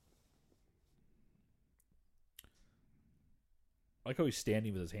 I like how he's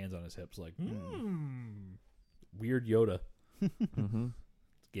standing with his hands on his hips, like weird Yoda. Mm-hmm.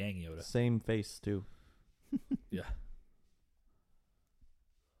 It's gang Yoda. Same face too. Yeah.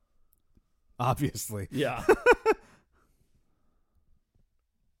 Obviously. Yeah.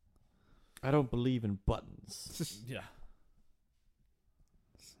 I don't believe in buttons. Yeah.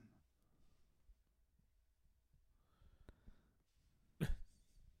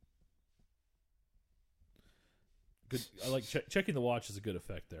 Good. I like checking the watch is a good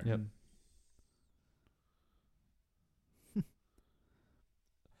effect there. Yep.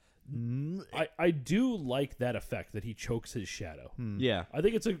 I do like that effect that he chokes his shadow. Yeah. I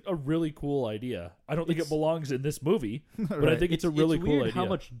think it's a really cool idea. I don't think it belongs in this movie, but I Right. think it's a really it's cool weird idea. how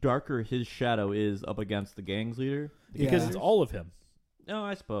much darker his shadow is up against the gang's leader. Because Yeah. it's all of him. No,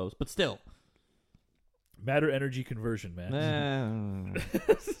 I suppose, but still. Matter energy conversion, man.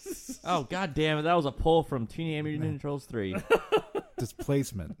 Oh god damn it! That was a pull from Teenage Mutant Ninja Turtles 3.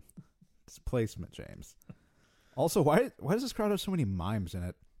 Displacement, James. Also, why does this crowd have so many mimes in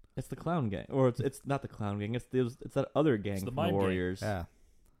it? It's the clown gang, or it's not the clown gang. It's that other gang the from mime the gang. Warriors. Yeah,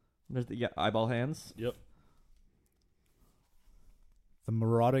 There's the eyeball hands. Yep. the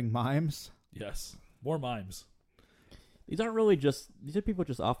marauding mimes. Yes. More mimes. These are people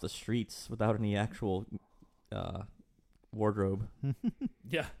just off the streets without any actual wardrobe.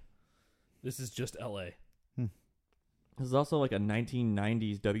 Yeah. This is just L.A. This is also like a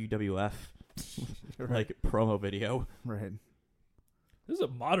 1990s WWF like promo video. Right. This is a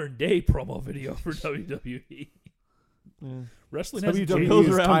modern day promo video for WWE. Wrestling has WWE Goes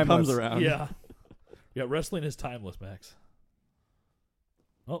is around, timeless. comes around. Yeah. Yeah, wrestling is timeless, Max.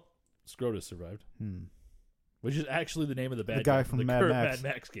 Oh, Scrotus survived. Which is actually the name of the bad guy from the Mad current Max.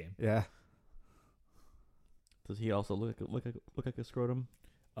 Mad Max game. Yeah. Does he also look like a scrotum?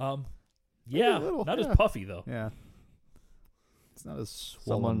 Yeah, little, not yeah. as puffy though. Yeah. It's not as swollen.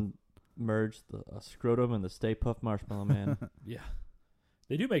 Someone merged the scrotum and the Stay Puft Marshmallow Man. Yeah.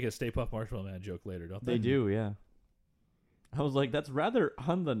 They do make a Stay Puft Marshmallow Man joke later, don't they? They do, yeah. I was like, that's rather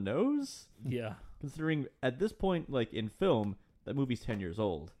on the nose, Yeah. considering at this point, like in film, that movie's 10 years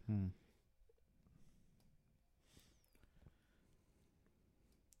old.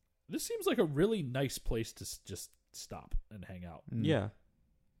 This seems like a really nice place to just stop and hang out. Yeah.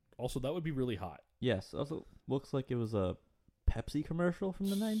 Also, that would be really hot. Yes. Also, looks like it was a Pepsi commercial from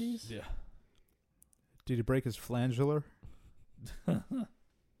the 90s. Yeah. Did he break his flangular?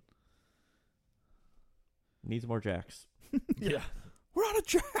 Needs more jacks. Yeah. We're out of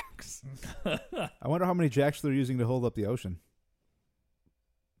jacks. I wonder how many jacks they're using to hold up the ocean.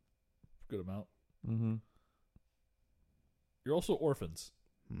 Good amount. Mm-hmm. You're also orphans.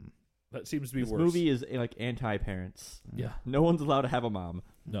 That seems to be This worse. movie is like anti-parents. Yeah. No one's allowed to have a mom.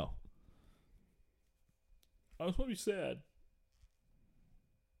 No. I just want to be sad.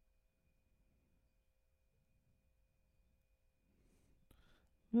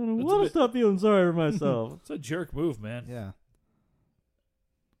 I don't It's a want to bit- stop feeling sorry for myself. It's a jerk move, man. Yeah.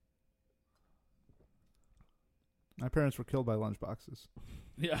 My parents were killed by lunchboxes.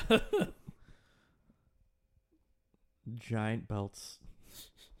 Yeah. Giant belts.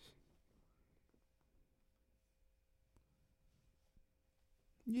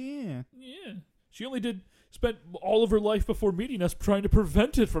 Yeah. Yeah. She only spent all of her life before meeting us trying to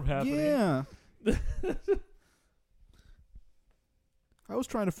prevent it from happening. Yeah. I was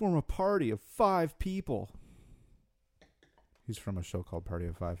trying to form a party of 5 people. He's from a show called Party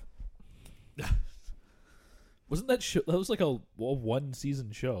of 5. Wasn't that show? That was like a one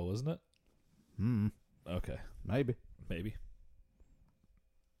season show, wasn't it? Okay. Maybe. Maybe.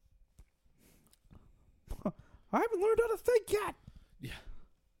 I haven't learned how to think yet. Yeah.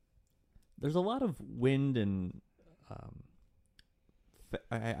 There's a lot of wind and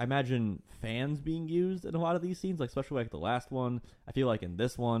I imagine fans being used in a lot of these scenes, like especially like the last one. I feel like in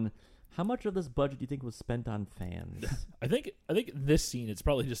this one, how much of this budget do you think was spent on fans? I think this scene it's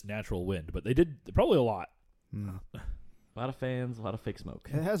probably just natural wind, but they did probably a lot. A lot of fans, a lot of fake smoke.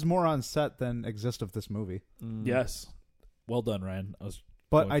 It has more on set than exists of this movie. Yes, well done, Ryan.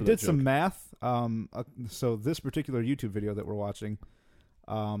 But I did some math. So this particular YouTube video that we're watching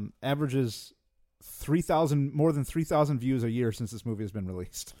averages more than 3,000 views a year since this movie has been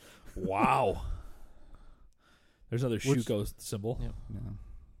released. Wow. There's another Shuko symbol. Yep. Yeah.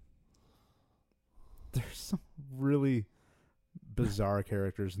 There's some really bizarre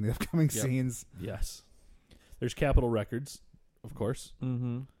characters in the upcoming scenes. Yes. There's Capitol Records, of course.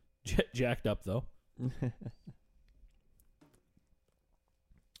 Mm-hmm. Jacked up, though.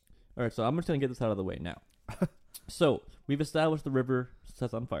 All right, so I'm just going to get this out of the way now. So, we've established the river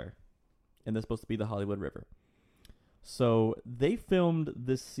sets on fire, and that's supposed to be the Hollywood River. So, they filmed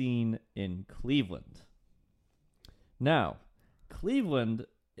this scene in Cleveland. Now, Cleveland,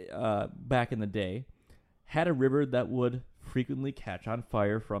 back in the day, had a river that would frequently catch on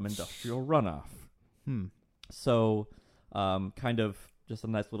fire from industrial runoff. So, kind of just a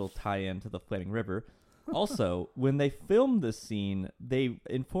nice little tie-in to the Flaming River. Also, when they filmed this scene, they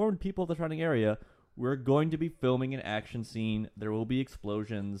informed people of the surrounding area, we're going to be filming an action scene. There will be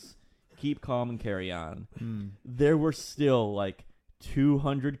explosions. Keep calm and carry on. There were still like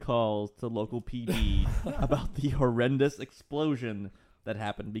 200 calls to local PD about the horrendous explosion that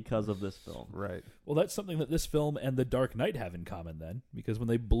happened because of this film. Right. Well, that's something that this film and The Dark Knight have in common then, because when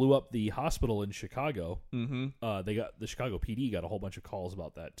they blew up the hospital in Chicago, the Chicago PD got a whole bunch of calls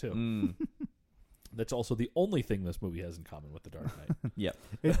about that too. That's also the only thing this movie has in common with The Dark Knight. Yep.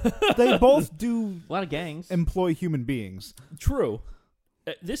 They both do A lot of gangs. employ human beings. True.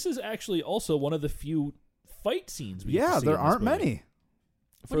 This is actually also one of the few fight scenes we get to see there in this aren't movie. many.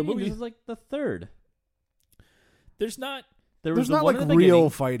 For a movie, this is like the third. There's not There's the not one like in the real beginning.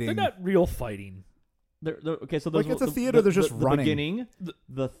 fighting. they're not real fighting. Okay, so Like, there's at the theater, they're just the running. beginning,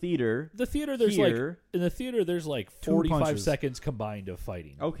 the theater. The theater there's Here. in the theater there's like 2 45 punches. seconds combined of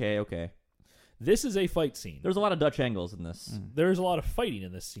fighting. Okay. This is a fight scene. There's a lot of Dutch angles in this. There's a lot of fighting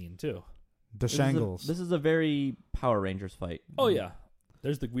in this scene too. The Shangles. This is a very Power Rangers fight. Oh yeah.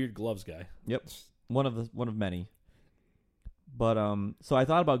 There's the weird gloves guy. Yep, one of many. But so I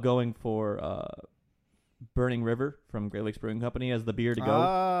thought about going for Burning River from Great Lakes Brewing Company as the beer to go.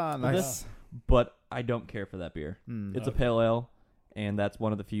 Ah, with nice. this, but I don't care for that beer. It's a pale ale, and that's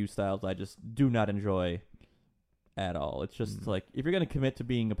one of the few styles I just do not enjoy at all. It's just like, if you're going to commit to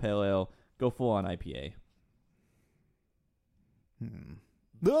being a pale ale, go full on IPA.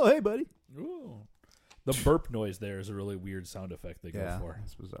 Oh, hey, buddy. Ooh. The burp noise there is a really weird sound effect they go for.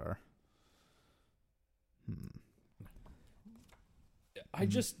 That's bizarre. I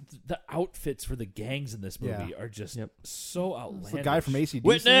just the outfits for the gangs in this movie are just so outlandish. The guy from ACDC.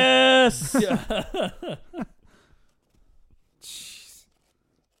 Witness! Yeah. Jeez.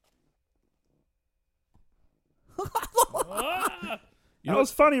 You know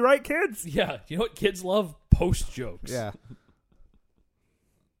was funny, right, kids? Yeah, you know what kids love? Post jokes. Yeah.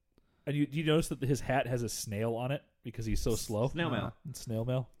 And you notice that his hat has a snail on it because he's so slow? Snail mail. Snail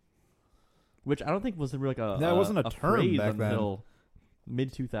mail. Which I don't think was really like That wasn't a term phrase back then. until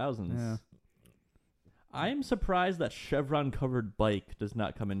mid-2000s. Yeah. I am surprised that chevron-covered bike does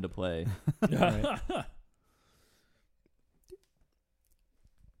not come into play. Right.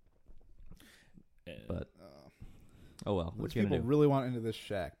 But oh well. Those What you people gonna do? really want into this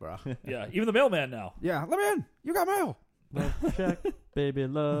shack, bro. Yeah, even the mailman now. Yeah, let me in. You got mail. Love shack, baby,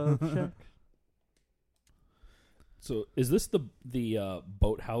 love shack. So is this the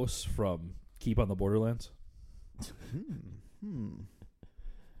boathouse from Keep on the Borderlands?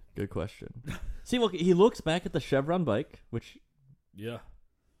 Good question. See, look, he looks back at the chevron bike, which Yeah.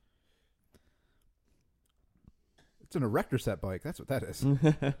 It's an erector set bike. That's what that is.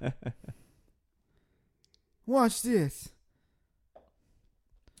 Watch this.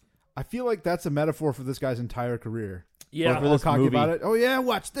 I feel like that's a metaphor for this guy's entire career. Yeah. We're all this cocky movie. about it. Oh yeah,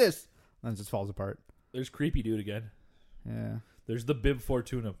 watch this. And it just falls apart. There's Creepy Dude again. Yeah. There's the Bib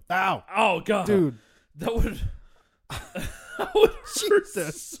Fortuna. Ow, Oh, God. dude. That would... that would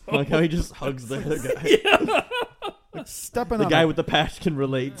Jesus. so like how he just hugs the other guy. Like stepping The on guy a, with the patch can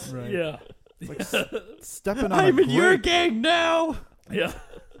relate. right. Yeah. Like stepping on I'm a in your grape. gang now. Yeah.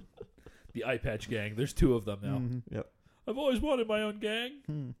 The Eye Patch Gang. There's two of them now. Mhm. Yep. I've always wanted my own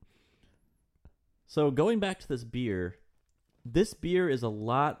gang. So going back to this beer is a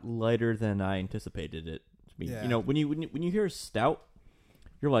lot lighter than I anticipated it to be. Yeah. You know, when you hear stout,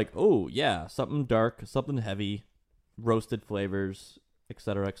 you're like, oh yeah, something dark, something heavy. roasted flavors,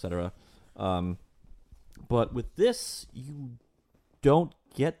 etc., etc. But with this, you don't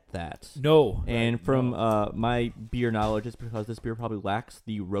get that. No. And right, from no. my beer knowledge, it's because this beer probably lacks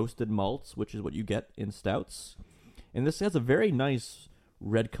the roasted malts, which is what you get in stouts. And this has a very nice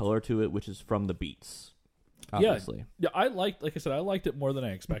red color to it, which is from the beets. Obviously. Yeah, like I said, I liked it more than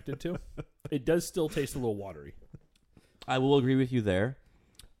I expected to. It does still taste a little watery. I will agree with you there.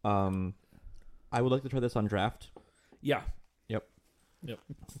 I would like to try this on draft. Yeah. Yep.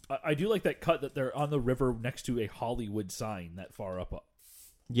 I do like that cut that they're on the river next to a Hollywood sign that far up.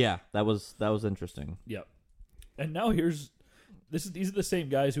 Yeah, that was interesting. Yep. And now these are the same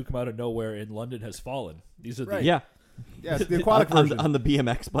guys who come out of nowhere in London Has Fallen. These are Right. the Yeah. Yeah, it's the aquatic version. On the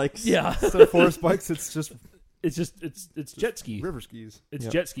BMX bikes. Yeah. Instead of forest bikes, it's just it's jet ski. river skis. It's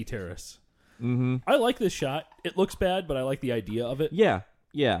Yep. jet ski terrace. Mm-hmm. I like this shot. It looks bad, but I like the idea of it. Yeah.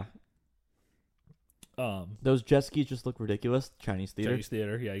 Those jet skis just look ridiculous. Chinese theater. Chinese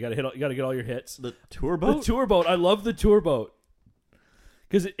theater. Yeah, you got to get all your hits. The tour The boat. tour boat. I love the tour boat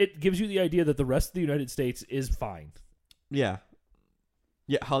because it gives you the idea that the rest of the United States is fine. Yeah.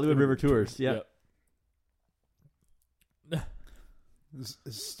 Hollywood River Tours. Yeah. Yep. Is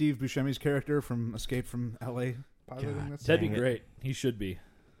Steve Buscemi's character from Escape from L.A. piloting God, this? That'd be Dang it. great. He should be.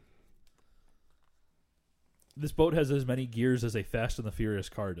 This boat has as many gears as a Fast and the Furious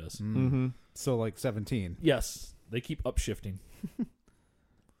car does. Mm-hmm. So like 17. Yes, they keep upshifting,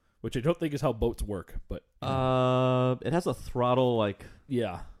 which I don't think is how boats work. But It has a throttle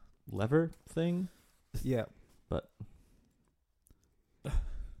yeah, lever thing. Yeah. But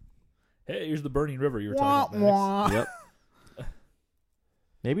hey, here's the burning river you were talking about. Max. yep.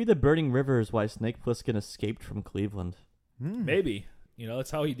 Maybe the burning river is why Snake Plissken escaped from Cleveland. Maybe that's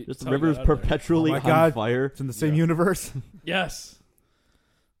how he did. Just that's the how he river's got out of there. perpetually Oh my on God. fire. It's in the same Yeah. universe. Yes.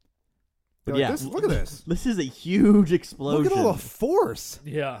 But Like, yeah, look at this. This is a huge explosion. Look at all the force.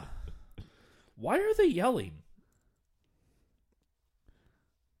 Yeah. Why are they yelling?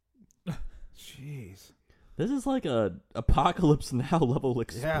 Jeez. This is like a Apocalypse Now level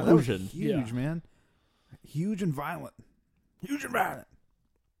Yeah, that was explosion. huge, Yeah. man. Huge and violent. Huge and violent.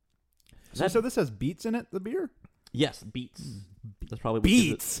 That- So this has beets in it, the beer? Yes, beets. That's probably what gives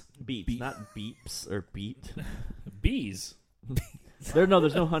Beets. it- Beets, not beeps or beet. Bees. There's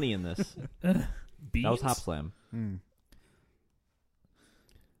no honey in this. Bees. That was Hop Slam. Mm.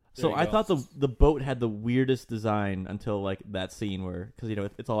 There So you I go. thought the boat had the weirdest design until that scene where because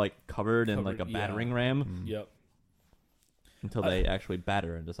it's all covered in a Covered, yeah. battering ram Yep. until they actually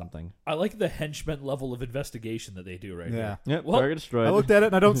batter into something. I like the henchman level of investigation that they do right Yeah. Yep, Well, target destroyed. I looked at it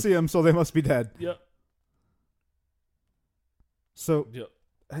and I don't see them, so they must be dead. here. So Yep.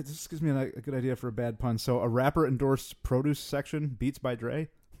 this gives me a good idea for a bad pun. So a rapper endorsed produce section, Beats by Dre.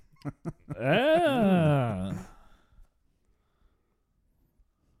 Ah.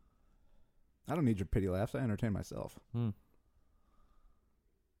 I don't need your pity laughs. I entertain myself.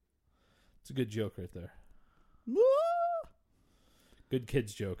 It's a good joke right there. Good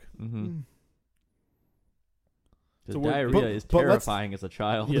kids joke. Mm-hmm. The So we're- diarrhea but- is but let's- terrifying as a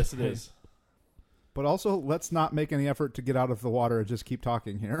child. Yes, it is. But also, let's not make any effort to get out of the water and just keep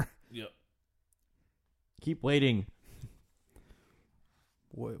talking here. Yep. Keep waiting.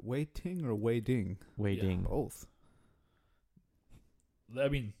 Waiting or wading? Waiting. Both. I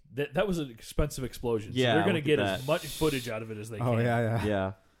mean, that was an expensive explosion. Yeah, so they're going to look get at as that. much footage out of it as they Oh can. yeah.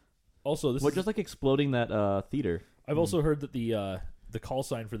 Yeah. Also, this Well, is, just exploding that theater. I've also heard that the call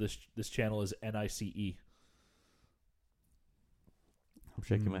sign for this channel is NICE. I'm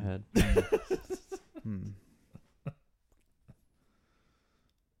shaking my head. Hmm.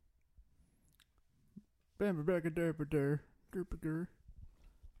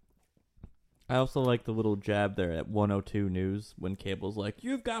 I also like the little jab there at 102 News when Cable's like,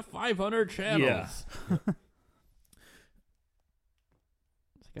 "You've got 500 channels." Yeah. Does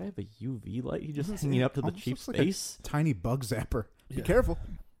the guy have a UV light? He just Almost- hanging up to the almost cheap looks like a space. Tiny bug zapper. Be Yeah. careful.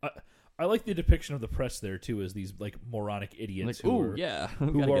 I like the depiction of the press there too, as these moronic idiots who ooh, are, yeah,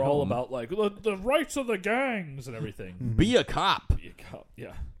 who are all about the rights of the gangs and everything. be a cop.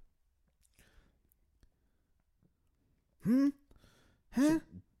 Yeah. Huh?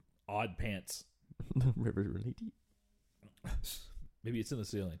 Odd pants. The river's really deep. Maybe it's in the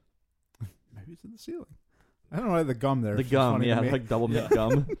ceiling. Maybe it's in the ceiling. I don't know why the gum there. The is just gum, funny to yeah, me. like double mint Yeah.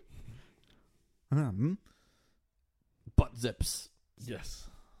 gum. Hmm? Butt zips. Yes.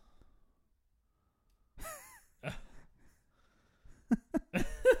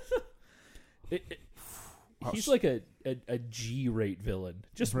 He's like a a G-rate villain.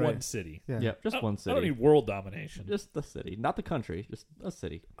 Just Right. one city. Yeah, just one I city. don't need world domination. Just the city, not the country. Just a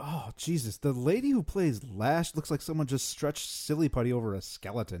city. Oh, Jesus. The lady who plays Lash looks like someone just stretched silly putty over a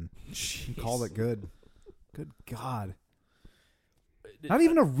skeleton and called it good. Good God. Not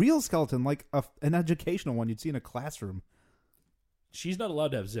even a real skeleton, like an educational one you'd see in a classroom. She's not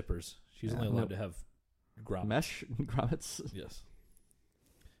allowed to have zippers. She's only allowed to have grommets. Mesh grommets. Yes.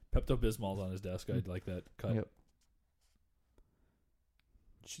 Pepto-Bismol's on his desk. I'd like that cut. Yep.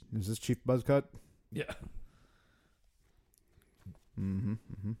 Is this Chief Buzzcut? Yeah.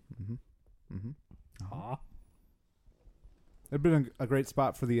 Huh? It'd been a great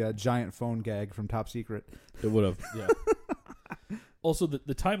spot for the giant phone gag from Top Secret. It would have. Yeah. Also, the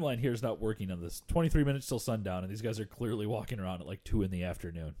timeline here is not working on this. 23 minutes till sundown, and these guys are clearly walking around at like 2 in the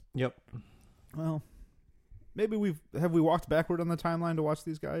afternoon. Yep. Well, maybe we walked backward on the timeline to watch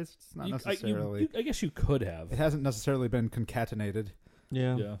these guys? It's not necessarily. I guess you could have. It hasn't necessarily been concatenated.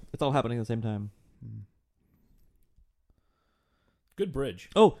 Yeah. It's all happening at the same time. Good bridge.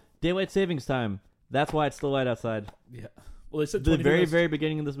 Oh, daylight savings time. That's why it's still light outside. Yeah. Well, they said The very, minutes, very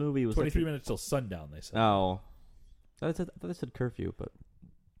beginning of this movie was 23 minutes till sundown, they said. Oh. I thought they said curfew, but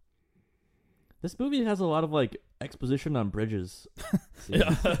this movie has a lot of like exposition on bridges.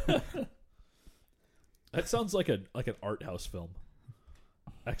 Yeah. That sounds like an art house film.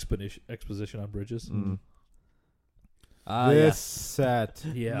 Exposition on bridges. Mm. This set.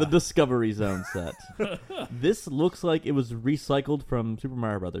 Yeah. The Discovery Zone set. This looks like it was recycled from Super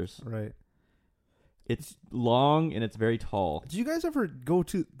Mario Brothers. Right. It's long and it's very tall. Did you guys ever go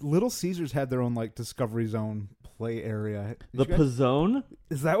to Little Caesars? Had their own like Discovery Zone play area. The Pizzone?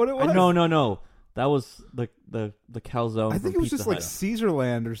 Is that what it was? No. That was the calzone. I think from it was Pizza just like Hut.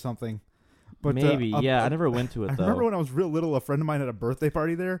 Caesarland or something. But maybe, I never went to it. I though. remember when I was real little, a friend of mine had a birthday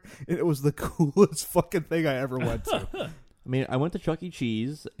party there, and it was the coolest fucking thing I ever went to. I mean, I went to Chuck E.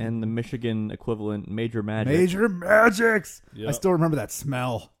 Cheese and the Michigan equivalent, Major Magic. Major Magics. Yep. I still remember that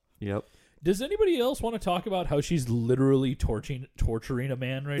smell. Yep. Does anybody else want to talk about how she's literally torturing a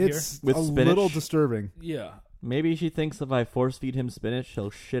man right It's With a spinach? little disturbing. here? Yeah. Maybe she thinks if I force feed him spinach,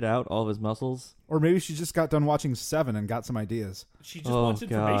 he'll shit out all of his muscles. Or maybe she just got done watching Seven and got some ideas. She just Oh, wants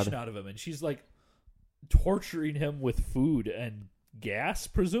information God. out of him, and she's like torturing him with food and gas,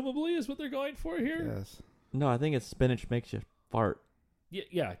 presumably, is what they're going for here. Yes. No, I think it's spinach makes you fart.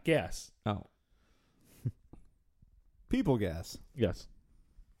 Yeah, gas. Oh. People gas. Yes.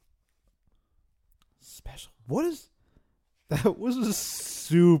 Special. What is... That was a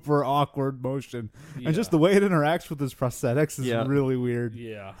super awkward motion. Yeah. And just the way it interacts with his prosthetics is Yeah. really weird.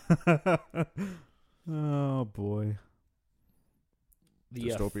 Yeah. Oh, boy. The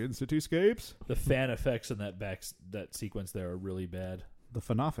Dystopian cityscapes. the fan effects in that sequence there are really bad. The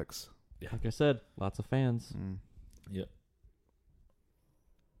Phanophics. Like I said, lots of fans. Yep.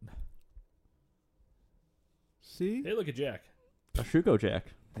 See? Hey, look at Jack. A Shuko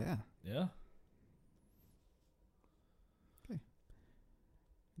Jack. Yeah. Yeah.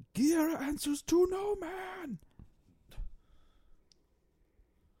 Gear answers to no man.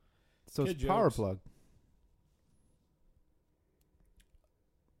 So Kid it's power jokes. plug.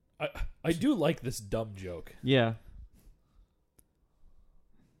 I do like this dumb joke. Yeah.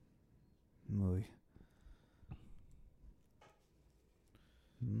 Movie.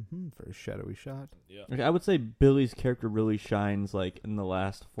 Very shadowy shot. Yeah. Okay, I would say Billy's character really shines like in the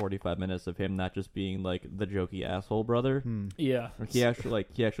last 45 minutes of him not just being like the jokey asshole brother. Yeah. Like,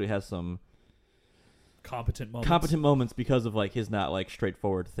 he actually has some Competent moments. because of like his not like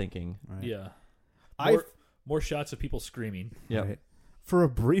straightforward thinking. Right. Yeah. I More shots of people screaming. Yeah. Right. For a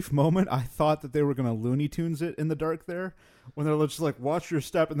brief moment, I thought that they were going to Looney Tunes it in the dark there, when they're just like, watch your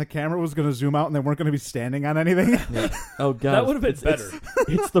step, and the camera was going to zoom out, and they weren't going to be standing on anything. Yeah. Oh god, That would have been better.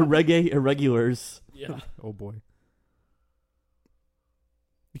 It's the reggae irregulars. Yeah. Oh boy.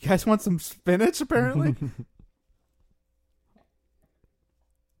 You guys want some spinach, apparently?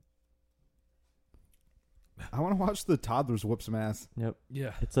 I want to watch the toddlers whoop some ass. Yep.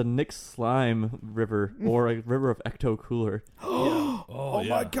 Yeah. It's a Nick Slime river or a river of ecto cooler. Yeah. Oh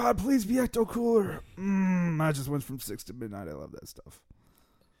my god, please be Ecto Cooler. I just went from 6 to midnight. I love that stuff.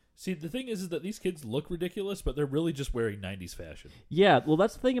 See, the thing is that these kids look ridiculous, but they're really just wearing 90s fashion. Yeah, well,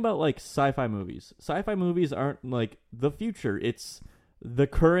 that's the thing about like sci-fi movies. Sci-fi movies aren't like the future. It's the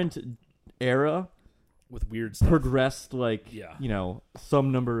current era With weird stuff. progressed like Yeah.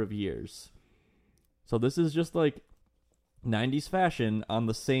 some number of years. So this is just like 90s fashion on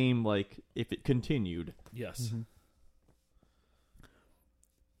the same like if it continued. Yes.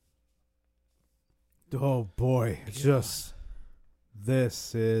 Oh boy, just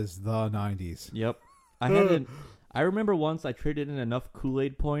this is the 90s. Yep. I remember once I traded in enough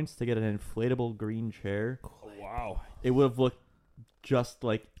Kool-Aid points to get an inflatable green chair. Wow. It would have looked just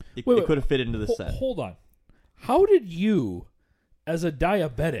like it Wait, could have fit into the set. Hold on. How did you, as a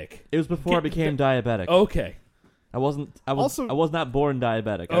diabetic... It was before I became diabetic. Okay. I was not born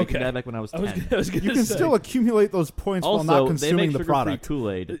diabetic. I became diabetic when I was 10. I was you can still accumulate those points while not consuming the product.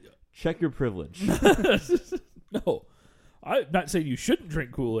 Kool-Aid. Check your privilege. No. I'm not saying you shouldn't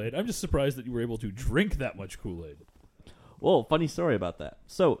drink Kool-Aid. I'm just surprised that you were able to drink that much Kool-Aid. Well, funny story about that.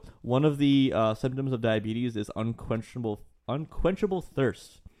 So, one of the symptoms of diabetes is unquenchable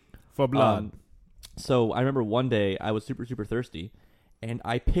thirst. For blood. So, I remember one day I was super, super thirsty, and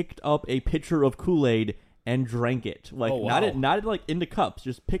I picked up a pitcher of Kool-Aid and drank it. Like, not like into cups.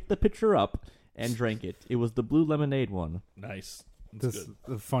 Just picked the pitcher up and drank it. It was the blue lemonade one. Nice. This is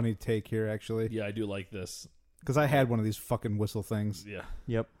a funny take here, actually. Yeah, I do like this. Because I had one of these fucking whistle things. Yeah.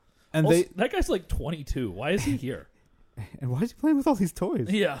 Yep. And also, that guy's like 22. Why is he here? And why is he playing with all these toys?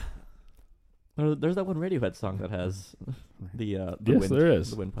 Yeah. There's that one Radiohead song that has the yes, wind, there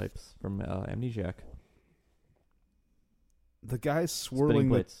is. the windpipes from Amnesiac. The guy swirling Spinning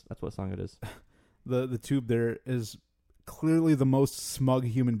plates. That's what song it is. The tube there is clearly the most smug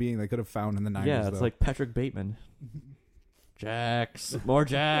human being they could have found in the 90s. Yeah, it's like Patrick Bateman. Jacks. More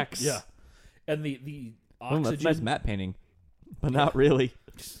Jacks. Yeah. And the Oh, oxygen... that's a nice matte painting. But not really.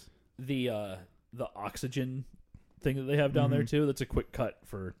 The oxygen thing that they have down there, too, that's a quick cut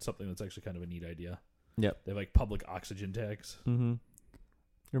for something that's actually kind of a neat idea. Yep. They have, like, public oxygen tags. Mm-hmm.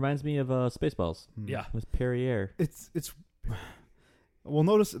 Reminds me of Spaceballs. Yeah. With Perrier. It's... Well,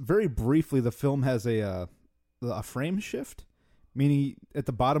 notice very briefly the film has a frame shift, meaning at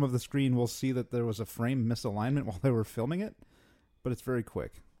the bottom of the screen we'll see that there was a frame misalignment while they were filming it, but it's very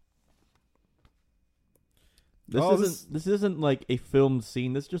quick. This isn't like a filmed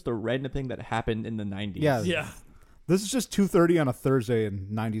scene. This is just a random thing that happened in the 90s. Yeah. Yeah. This is just 2:30 on a Thursday in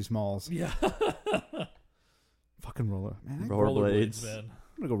 90s malls. Yeah. Fucking roller. Man, Rollerblades. man.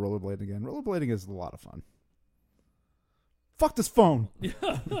 I'm going to go rollerblading again. Rollerblading is a lot of fun. Fuck this phone.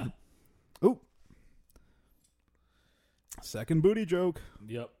 Yeah. Ooh. Second booty joke.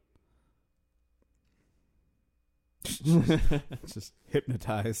 Yep. Just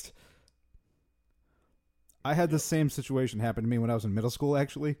hypnotized. I had the same situation happen to me when I was in middle school,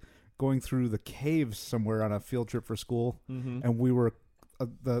 actually, going through the caves somewhere on a field trip for school, and we were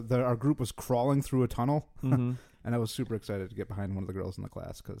our group was crawling through a tunnel, and I was super excited to get behind one of the girls in the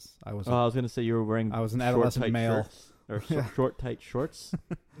class because I was. I was going to say you were wearing. I was an adolescent male, short tight shorts.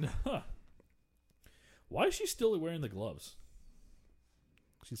 Why is she still wearing the gloves?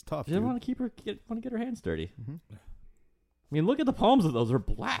 She's tough. She didn't want to get her hands dirty. Mm-hmm. I mean, look at the palms of those; they're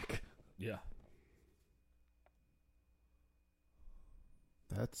black. Yeah.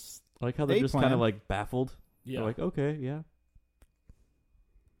 That's I like how they're just kind of like baffled. Yeah. They're like, okay, yeah.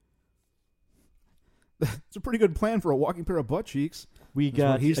 It's a pretty good plan for a walking pair of butt cheeks. We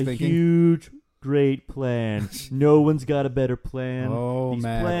got a thinking. huge, great plan. No one's got a better plan. Oh, These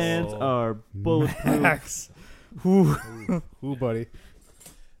Max. plans are bulletproof. Max. Ooh, buddy.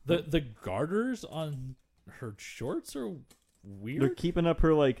 The garters on her shorts are weird. They're keeping up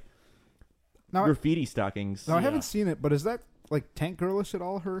her like graffiti stockings. Now I haven't seen it, but is that like Tank Girlish at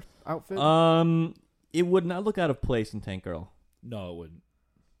all? Her outfit? It would not look out of place in Tank Girl. No, it wouldn't.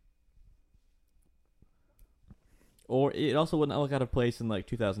 Or it also would not look out of place in like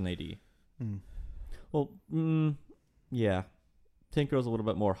 2000 AD. Well, yeah. Tank Girl's a little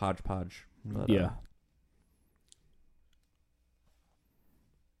bit more hodgepodge. But, yeah.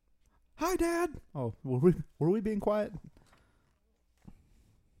 Hi, Dad. Oh, were we being quiet?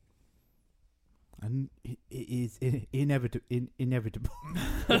 And it is inevitable.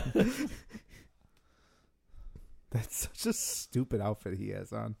 That's such a stupid outfit he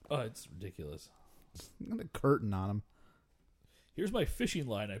has on. Oh, it's ridiculous. Got a curtain on him. Here's my fishing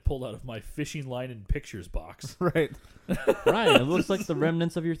line I pulled out of my fishing line and pictures box. Right. Ryan, it looks like the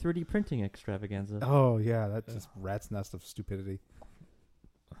remnants of your 3D printing extravaganza. Oh, yeah. That's just rat's nest of stupidity.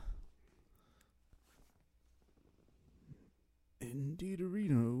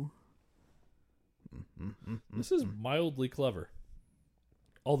 Indeed-a-reno. This is mildly clever.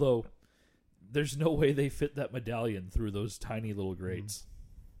 Although, there's no way they fit that medallion through those tiny little grates.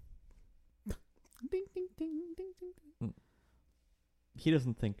 Ding, ding, ding, ding, ding. He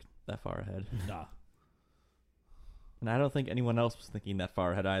doesn't think that far ahead. Nah. And I don't think anyone else was thinking that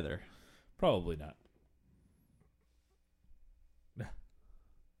far ahead either. Probably not.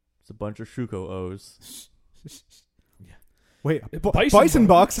 It's a bunch of Shuko O's. Yeah. Wait, Bison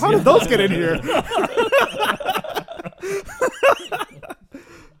bucks? How did those get in here?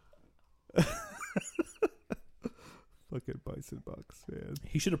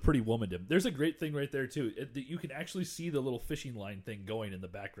 should have Pretty Womaned him. There's a great thing right there too. You can actually see the little fishing line thing going in the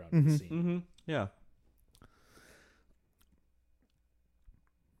background of the scene. Mm-hmm. Yeah.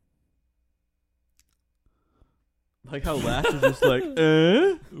 Like how Lash is just like,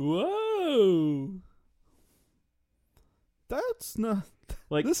 Whoa. That's not.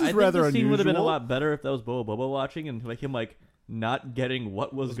 Like, This is I rather think the scene would have been a unusual. lot better if that was Boba Boba watching and like him like not getting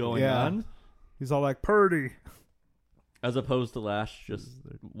what was going Yeah. on, He's all like Purdy. as opposed to Lash just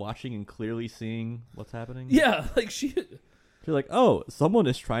watching and clearly seeing what's happening. Yeah, like she. You're like, oh, someone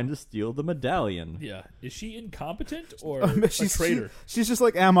is trying to steal the medallion. Yeah, is she incompetent or She's a traitor? She's just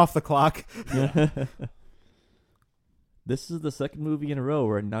like, I'm off the clock. This is the second movie in a row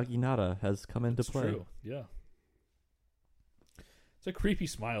where Naginata has come into It's play. true. Yeah. It's a creepy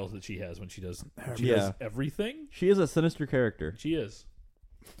smile that she has when she does everything. She is a sinister character. She is.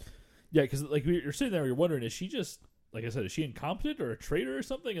 Yeah, because like you're sitting there, you're wondering, is she just, like I said, is she incompetent or a traitor or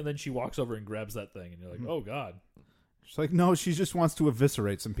something? And then she walks over and grabs that thing, and you're like, oh god. She's like, no, she just wants to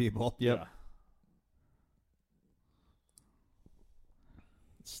eviscerate some people. Yep. Yeah.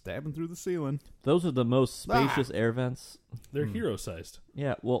 Stabbing through the ceiling. Those are the most spacious air vents. They're hero sized.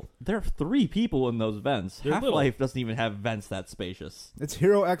 Yeah, well, there are 3 people in those vents. They're Half-Life doesn't even have vents that spacious. It's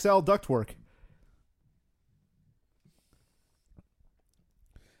Hero XL ductwork.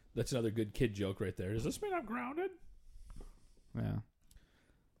 That's another good kid joke right there. Does this mean I'm grounded? Yeah.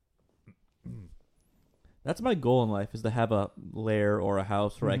 That's my goal in life, is to have a lair or a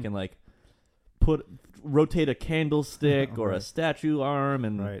house where I Mhm. can like rotate a candlestick or a Right. statue arm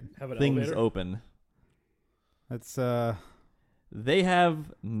and Right. Have an things elevator? open. That's They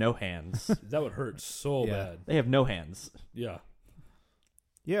have no hands. That would hurt so Yeah. bad. They have no hands. Yeah.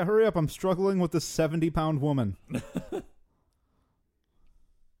 yeah, hurry up. I'm struggling with this 70-pound woman. The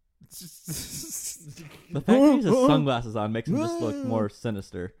fact that he has sunglasses on makes him just look more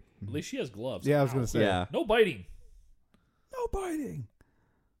sinister. At least she has gloves. Yeah, I was Ow. going to say. Yeah. No biting. No biting.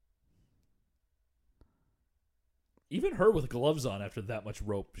 Even her with gloves on after that much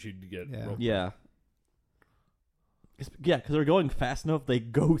rope, she'd get Yeah. rope. Yeah. Yeah, because they're going fast enough. They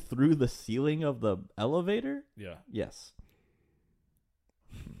go through the ceiling of the elevator. Yeah. Yes.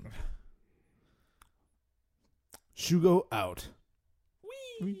 Shugo out.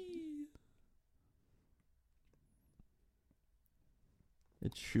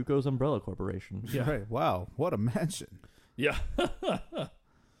 It's Shuko's Umbrella Corporation. Yeah. Right. Wow. What a mansion. Yeah.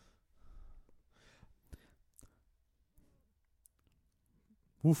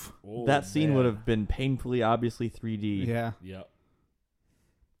 Oof. Oh, That scene man. would have been painfully, obviously 3D. Yeah. Yeah.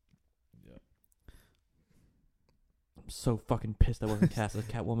 I'm so fucking pissed I wasn't cast as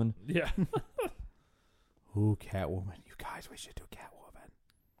Catwoman. Yeah. Ooh, Catwoman. You guys, we should do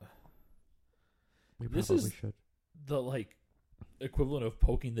Catwoman. We This probably is- should. The like equivalent of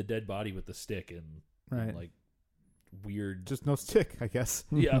poking the dead body with the stick and Right. like weird. Just no stick, I guess.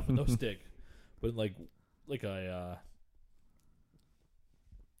 Yeah, with no stick, but like a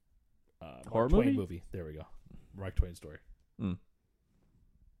Horror Mark Twain movie? movie. There we go. Mark Twain story. Mm.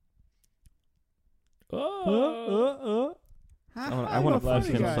 Oh. I want to punch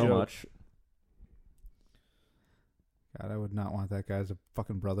him so much. God, I would not want that guy as a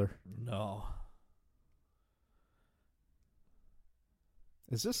fucking brother. No.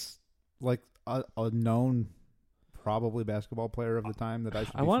 Is this like a known, probably basketball player of the time that I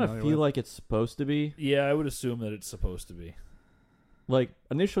should? I want to feel like it's supposed to be. Yeah, I would assume that it's supposed to be. Like,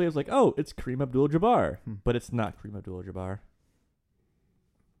 initially I was like, oh, it's Kareem Abdul-Jabbar. Hmm. But it's not Kareem Abdul-Jabbar.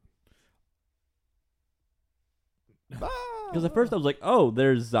 Because at first I was like, oh,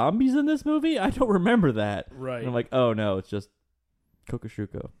 there's zombies in this movie? I don't remember that. Right. And I'm like, oh, no, it's just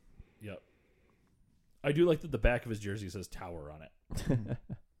Kokushuko. Yep. I do like that the back of his jersey says Tower on it.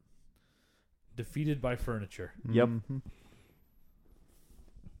 Defeated by furniture. Yep. Mhm.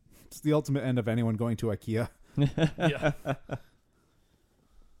 It's the ultimate end of anyone going to IKEA. Yeah.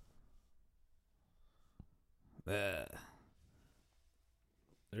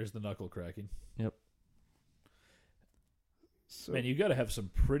 There's the knuckle cracking. Yep. So, Man, you got to have some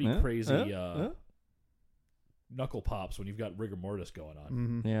pretty crazy knuckle pops when you've got rigor mortis going on.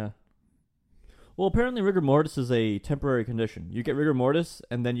 mhm. Yeah. Well, apparently rigor mortis is a temporary condition. You get rigor mortis,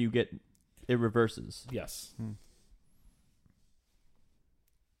 and then it reverses. Yes.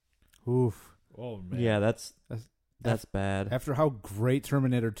 Oof. Oh man. Yeah, that's That's- bad. After how great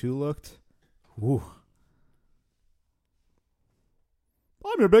Terminator 2 looked, ooh.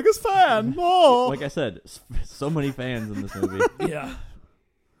 I'm your biggest fan. Oh, Like I said, so many fans in this movie. Yeah.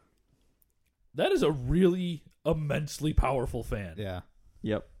 That is a really immensely powerful fan. yeah.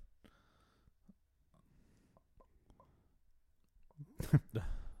 Yep.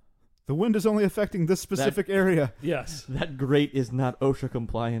 The wind is only affecting this specific area. Yes. That grate is not OSHA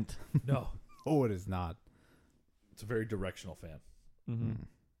compliant. No. Oh, it is not. It's a very directional fan. Mm-hmm.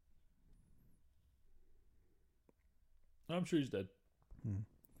 I'm sure he's dead.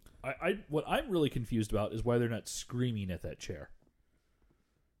 Hmm. What I'm really confused about is why they're not screaming at that chair.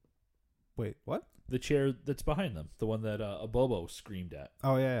 Wait, what? The chair that's behind them, the one that Abobo screamed at.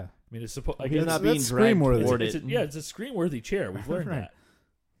 Oh, yeah. I mean, it's supposed. He's not that's being dragged scream-worthy. toward It's it. it's a scream-worthy chair. We've learned Right. that.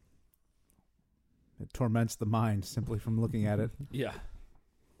 It torments the mind simply from looking at it. Yeah.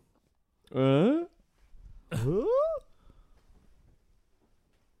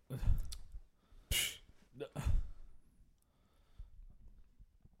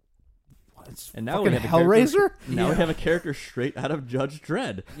 It's And now fucking we have a Hellraiser? character- Now we have a character straight out of Judge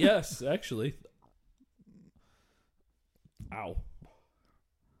Dredd. Yes, actually. Ow.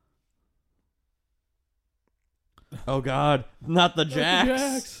 Oh God, not the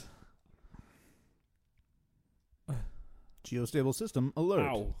Jacks. Geostable system alert.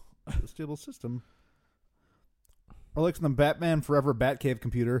 Ow. Geostable system. Or like the Batman Forever Batcave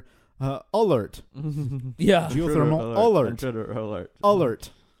computer. Alert. Yeah. Geothermal alert. Intruder alert. Alert.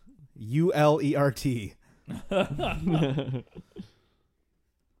 ULERT.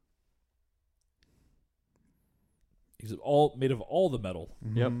 He's all made of all the metal.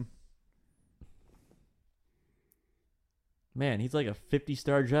 Yep. Man, he's like a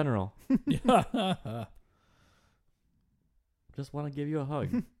 50-star general. Just want to give you a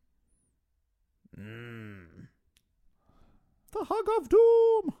hug. The hug of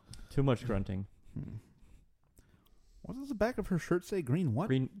doom. Too much grunting. What does the back of her shirt say? Green what?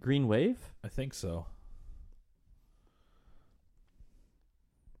 Green wave? I think so.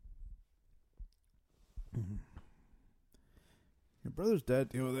 Your brother's dead.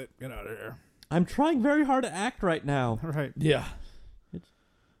 Deal with it. Get out of here. I'm trying very hard to act right now. All right. Yeah.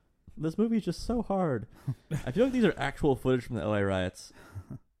 This movie is just so hard. I feel like these are actual footage from the LA riots.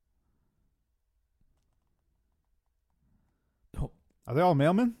 Are they all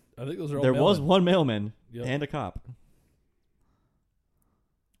mailmen? I think those are all There was mailmen. one mailman Yep. and a cop.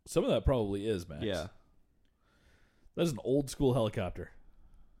 Some of that probably is, Max. Yeah. That's an old school helicopter.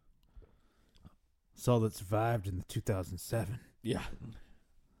 Saw that survived in the 2007. Yeah.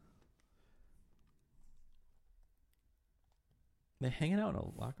 They hanging out in a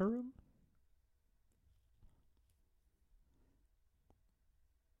locker room?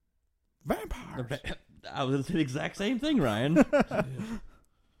 Vampires. I was the exact same thing, Ryan.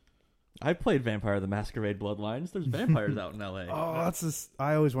 I played Vampire the Masquerade Bloodlines. There's vampires out in LA. Oh, that's just,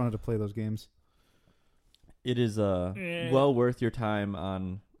 I always wanted to play those games. It is well worth your time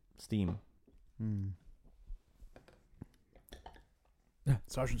on Steam.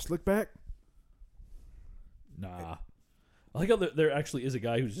 Sergeant Slickback. Nah. I like how there actually is a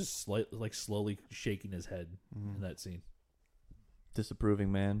guy who's just slowly shaking his head in that scene.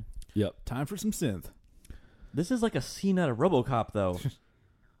 Disapproving man. Yep. Time for some synth. This is like a scene out of RoboCop, though.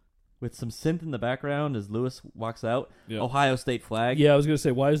 With some synth in the background as Lewis walks out. Yep. Ohio State flag. Yeah, I was going to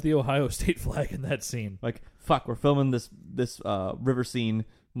say, why is the Ohio State flag in that scene? Like, fuck, we're filming this river scene.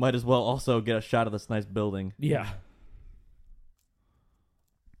 Might as well also get a shot of this nice building. Yeah.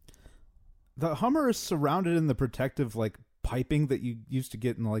 The Hummer is surrounded in the protective like piping that you used to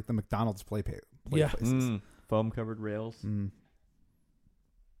get in like the McDonald's play Yeah. places. Foam covered rails.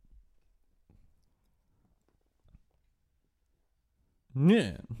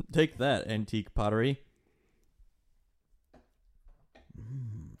 Yeah, take that, antique pottery.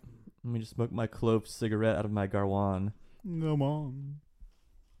 Let me just smoke my clove cigarette out of my Garwan. Come on.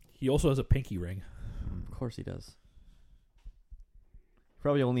 He also has a pinky ring. Of course he does.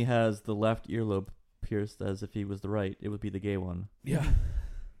 Probably only has the left earlobe pierced, as if he was the right. It would be the gay one. Yeah.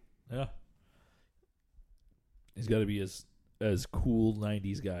 Yeah. He's got to be as cool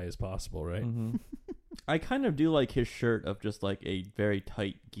 90s guy as possible, right? Mm-hmm. I kind of do like his shirt of just like a very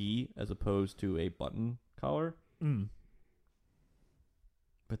tight gi as opposed to a button collar. Mm.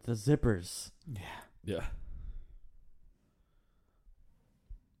 But the zippers. Yeah.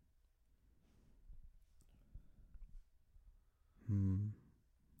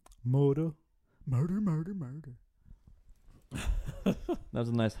 Murder. That was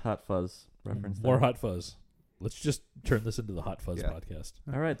a nice Hot Fuzz reference. More there. Hot Fuzz. Let's just turn this into the Hot Fuzz podcast.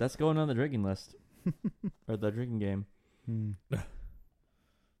 All right, that's going on the drinking list. Or the drinking game. I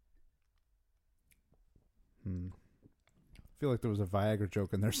feel like there was a Viagra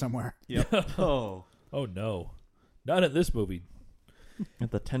joke in there somewhere. Yep. Oh. Oh, no. Not in this movie. At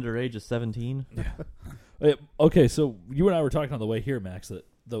the tender age of 17. Okay, so you and I were talking on the way here, Max, that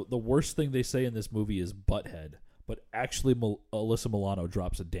the worst thing they say in this movie is butthead. But actually Alyssa Milano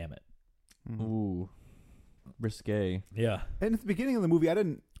drops a damn it. Ooh, risque. Yeah. And at the beginning of the movie, I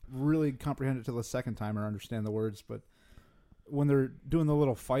didn't really comprehend it till the second time or understand the words, but when they're doing the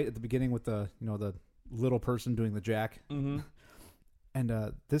little fight at the beginning with the little person doing the jack, and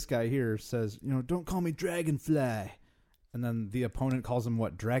this guy here says, don't call me Dragonfly. And then the opponent calls him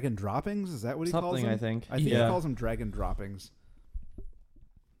what? Dragon Droppings? Is that what he calls him? I think. I think he calls him Dragon Droppings.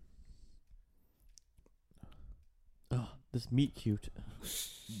 Oh, this meat cute.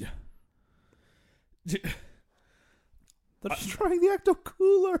 Yeah. They're destroying the Ecto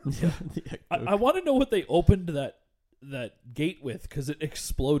Cooler. I want to know what they opened that gate with, because it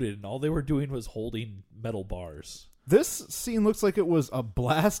exploded and all they were doing was holding metal bars. This scene looks like it was a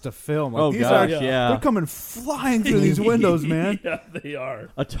blast of film. Like, Oh, these gosh, are, yeah. They're coming flying through these windows, man. Yeah, they are.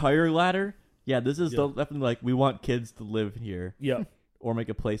 A tire ladder? Yeah, this is definitely like, we want kids to live here. Yeah. Or make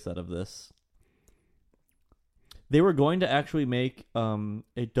a place out of this. They were going to actually make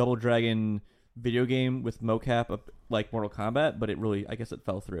a Double Dragon video game with mocap like Mortal Kombat, but I guess it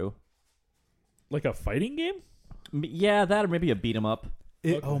fell through. Like a fighting game? Yeah, that or maybe a beat 'em up.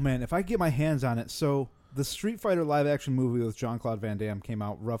 Oh, man, if I get my hands on it. So the Street Fighter live-action movie with Jean-Claude Van Damme came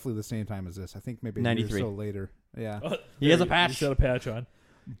out roughly the same time as this. I think maybe a 93. year or so later. Yeah. He has a patch. He's got a patch on.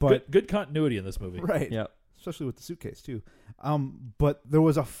 But Good continuity in this movie. right. Yeah. Especially with the suitcase, too. But there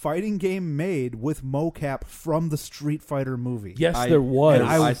was a fighting game made with mocap from the Street Fighter movie. Yes, there was. And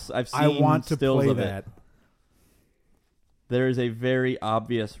I've seen I want to stills play of that. it. There is a very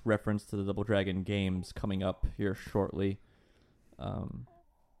obvious reference to the Double Dragon games coming up here shortly.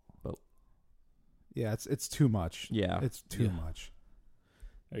 But Yeah, it's too much. yeah, It's too much.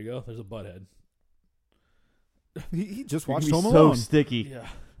 There you go. There's a butthead. He just It can watched be Home so Alone. sticky. Yeah.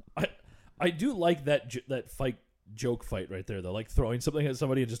 I do like that joke fight right there, though. Like throwing something at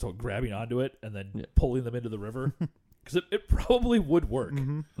somebody and just grabbing onto it and then pulling them into the river. Because it probably would work.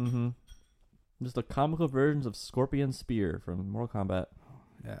 Mm-hmm. Just a comical versions of Scorpion Spear from Mortal Kombat.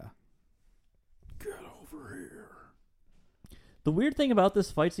 Yeah. Get over here. The weird thing about this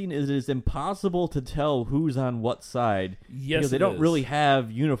fight scene is it is impossible to tell who's on what side. Yes, because they don't really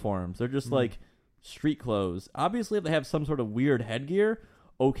have uniforms. They're just like street clothes. Obviously, if they have some sort of weird headgear,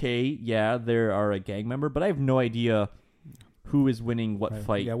 okay, yeah, they are a gang member, but I have no idea who is winning what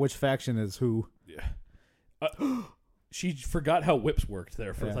fight. Yeah, which faction is who. Yeah. She forgot how whips worked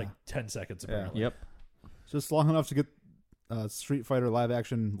there for like 10 seconds, apparently. Yep. Just long enough to get Street Fighter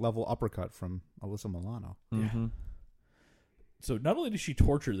live-action level uppercut from Alyssa Milano. Mm-hmm. So not only did she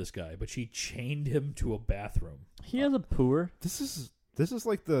torture this guy, but she chained him to a bathroom. He has a pooer. This is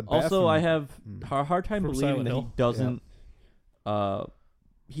like the Also, bathroom. I have a hard time From believing Silent that he Hill. doesn't.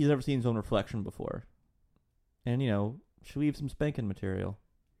 He's never seen his own reflection before, and she leaves some spanking material.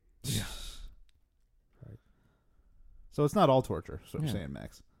 Yeah. Right. So it's not all torture. So you're Yeah. saying,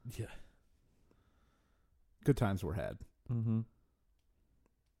 Max. Yeah. Good times were had. Mm-hmm.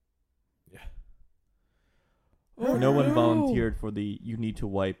 Yeah. No one volunteered for the "you need to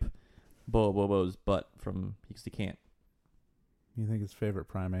wipe Bobo's butt" from because he can't. You think his favorite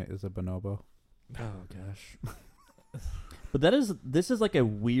primate is a bonobo? Oh gosh. But this is like a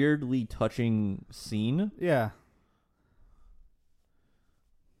weirdly touching scene. Yeah.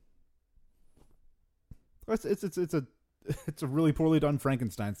 It's a really poorly done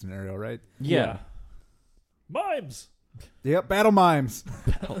Frankenstein scenario, right? Yeah. Mimes. Yep, battle mimes.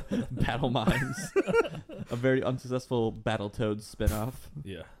 Battle Mimes. A very unsuccessful Battletoads spin-off.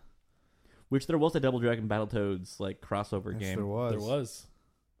 Yeah. Which there was a Double Dragon Battletoads crossover Yes, game. there was. There was.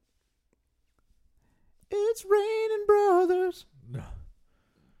 It's raining, brothers. No.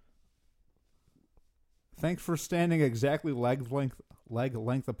 Thanks for standing exactly leg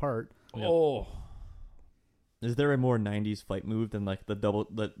length apart. Yeah. Oh. Is there a more 90s fight move than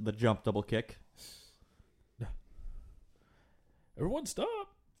the jump double kick? Everyone stop.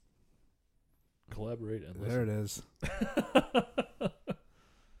 Collaborate and There listen. it is.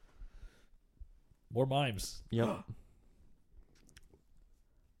 More mimes. Yep.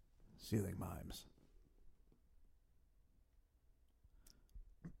 Ceiling mimes.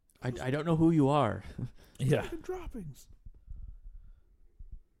 I don't know who you are. Yeah. Droppings.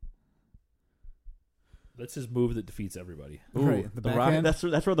 That's his move that defeats everybody. Ooh, Right, the the Rock. backhand?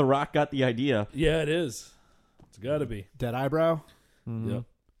 That's where the Rock got the idea. Yeah, it is. It's got to be. Dead eyebrow. Mm-hmm. Yep.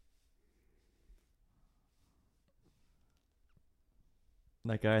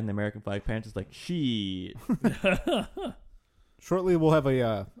 That guy in the American flag pants is like, shit. Shortly, we'll have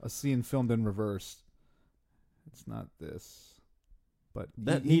a scene filmed in reverse. It's not this, but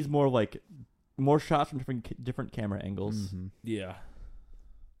That needs more shots from different camera angles. Mm-hmm. Yeah.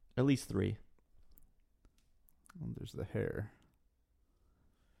 At least 3. Oh, there's the hair.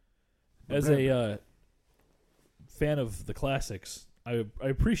 As a fan of the classics, I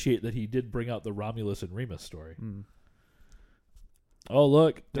appreciate that he did bring out the Romulus and Remus story. Oh,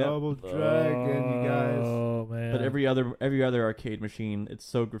 look. Double Dragon, you guys. Oh, man. But every other arcade machine, it's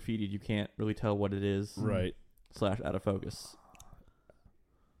so graffitied you can't really tell what it is. Right. / out of focus.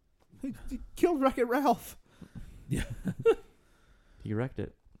 He killed Wreck-It Ralph. Yeah. He wrecked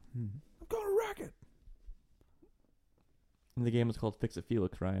it. I'm going to wreck it. And the game was called Fix It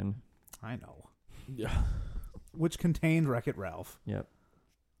Felix, Ryan. I know. Yeah. Which contained Wreck-It Ralph. Yep.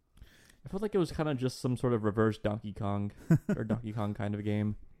 I felt like it was kind of just some sort of reverse Donkey Kong or Donkey Kong kind of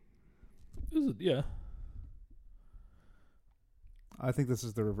game. Is it? Yeah. I think this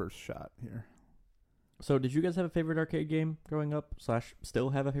is the reverse shot here. So did you guys have a favorite arcade game growing up / still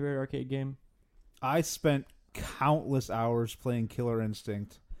have a favorite arcade game? I spent countless hours playing Killer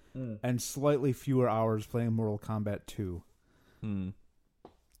Instinct and slightly fewer hours playing Mortal Kombat 2.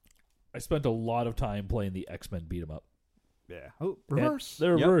 I spent a lot of time playing the X-Men beat 'em up. Yeah. Oh, reverse.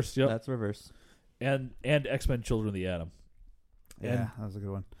 They're reverse, yep. That's reverse. And X-Men Children of the Atom. Yeah, And that was a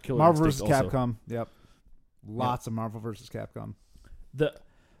good one. Killer Marvel vs. Instinct also. Capcom. Yep. Lots of Marvel vs. Capcom.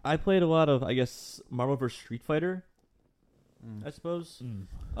 I played a lot of, I guess, Marvel vs. Street Fighter, I suppose.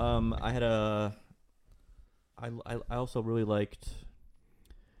 I had I also really liked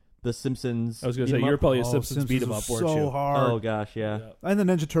The Simpsons. I was going to beat say, 'em you're up. probably a Simpsons beat 'em was up, weren't so you? hard. Oh, gosh, yeah. And the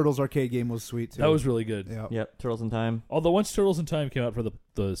Ninja Turtles arcade game was sweet, too. That was really good. Yep. Yep, Turtles in Time. Although once Turtles in Time came out for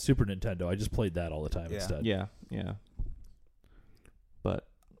the Super Nintendo, I just played that all the time Yeah. instead. Yeah. But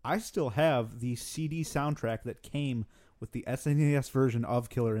I still have the CD soundtrack that came with the SNES version of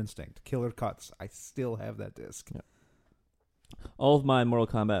Killer Instinct. Killer Cuts. I still have that disc. Yep. All of my Mortal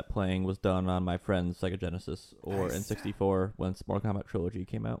Kombat playing was done on my friend's Sega Genesis or Nice. N64 when Mortal Kombat Trilogy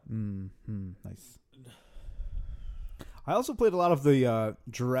came out. Nice. I also played a lot of the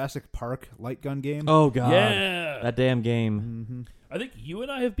Jurassic Park light gun game. Oh, God. Yeah. That damn game. I think you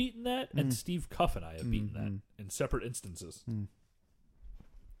and I have beaten that, and Steve Cuff and I have beaten that in separate instances.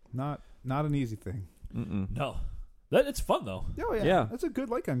 Not an easy thing. No. It's fun, though. Oh, yeah. Yeah. That's a good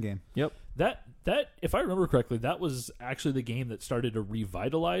light gun game. Yep. That, if I remember correctly, that was actually the game that started to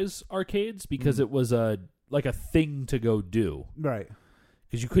revitalize arcades because it was like a thing to go do. Right.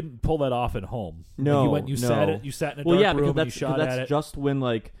 Because you couldn't pull that off at home. No, Like, you sat in a dark yeah, room because and you that's, shot that's at it. just when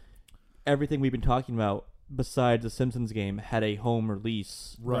like everything we've been talking about besides the Simpsons game had a home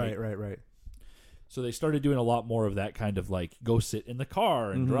release. Right. So they started doing a lot more of that kind of like go sit in the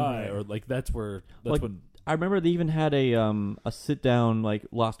car and drive, or like that's when. I remember they even had a sit down like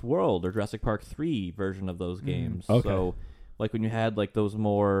Lost World or Jurassic Park 3 version of those games. Okay. So like when you had like those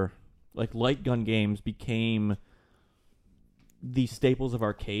more like light gun games became the staples of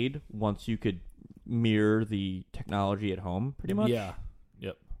arcade once you could mirror the technology at home pretty much. Yeah.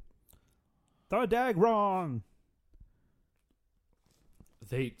 Yep. The dag wrong.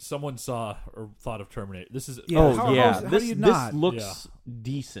 Someone saw or thought of Terminator. This is Yeah, How do this you not? This looks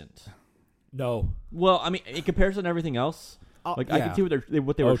decent. no. Well, I mean, in comparison to everything else, I can see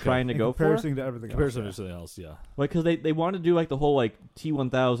what they were trying to in go for. comparison to everything Comparison to else. something else, yeah. Like, because they wanted to do like the whole like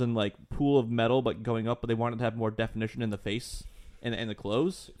T1000 like pool of metal, but going up, but they wanted to have more definition in the face and the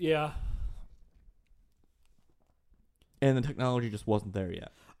clothes, Yeah. and the technology just wasn't there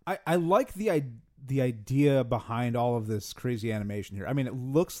yet. I like the idea behind all of this crazy animation here. I mean, it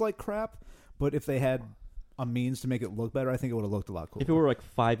looks like crap, but if they had a means to make it look better, I think it would have looked a lot cooler. If it were like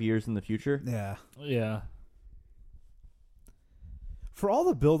 5 years in the future, Yeah. Yeah. For all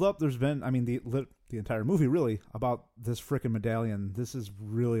the build-up, there's been, I mean, the entire movie, really, about this frickin' medallion. This is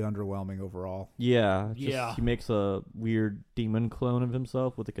really underwhelming overall. yeah, Yeah. he makes a weird demon clone of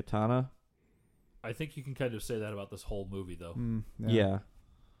himself with a katana. I think you can kind of say that about this whole movie, though. Yeah.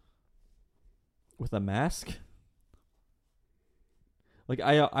 With a mask? Like,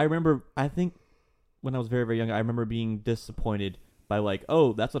 I remember, I think when I was very, very young, I remember being disappointed by, like,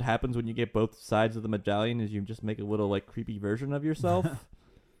 oh, that's what happens when you get both sides of the medallion is you just make a little, like, creepy version of yourself.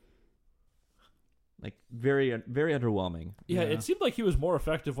 Like, very, very underwhelming. Yeah, it seemed like he was more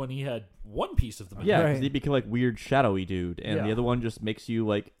effective when he had one piece of the medallion. Yeah, because Right. he became, like, weird shadowy dude, and Yeah. the other one just makes you,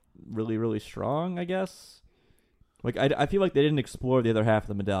 like, really, really strong, I guess. Like, I feel like they didn't explore the other half of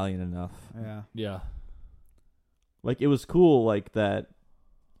the medallion enough. Yeah. Yeah. Like, it was cool, like, that,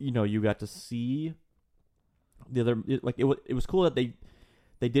 you know, you got to see the other, it was cool that they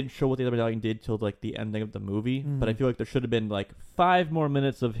didn't show what the other medallion did till, like, the ending of the movie, but I feel like there should have been, like, 5 more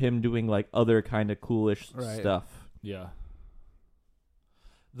minutes of him doing, like, other kind of coolish stuff. Yeah.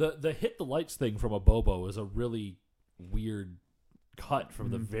 The hit the lights thing from a Bobo is a really weird cut from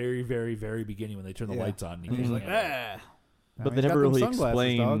the very, very, very beginning when they turn the lights on. And he's like, But they never really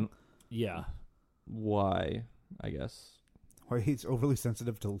explain dog. why, I guess. Why he's overly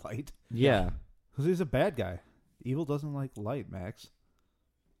sensitive to light. Yeah. Because he's a bad guy. Evil doesn't like light, Max.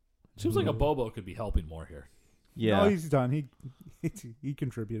 Seems like a Bobo could be helping more here. Yeah. No, he's done. He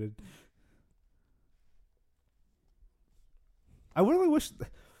contributed. I really wish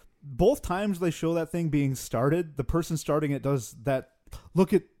both times they show that thing being started, the person starting it does that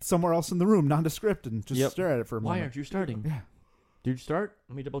look at somewhere else in the room, nondescript, and just stare at it for a moment. Why aren't you starting? Yeah. Did you start?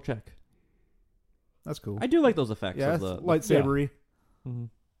 Let me double check. That's cool. I do like those effects. Yeah, of the lightsabery. Yeah. Mm-hmm.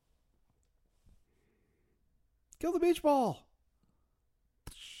 Kill the beach ball.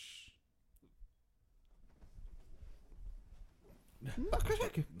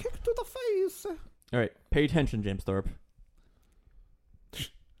 Kick to the face. All right, pay attention, James Thorpe.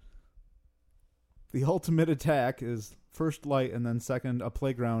 The ultimate attack is first light and then second a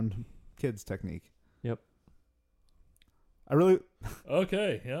playground kids technique. Yep. I really...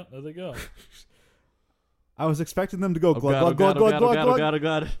 Okay, yeah, there they go. I was expecting them to go glug, God, glug, glug, glug, glug, glug. Oh,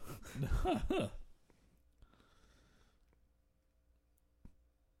 God.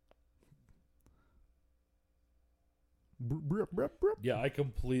 Yeah, I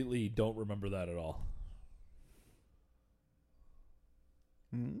completely don't remember that at all.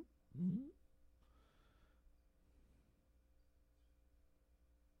 Mm-hmm.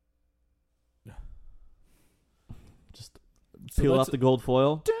 Just peel off the gold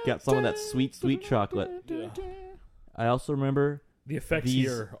foil. Got some of that sweet, sweet chocolate. Yeah. I also remember The effects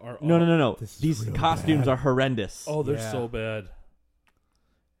here are... No. This is These real costumes bad. are horrendous. Oh, they're so bad.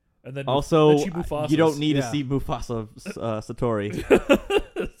 And then Also, then Mufasa's. you don't need to see Mufasa Satori.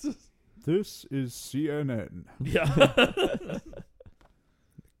 This is CNN. Yeah.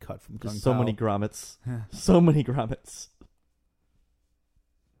 Cut from Kung So Pao. many grommets. So many grommets.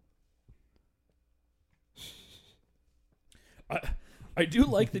 I do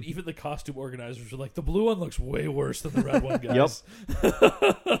like that even the costume organizers are like, the blue one looks way worse than the red one, guys.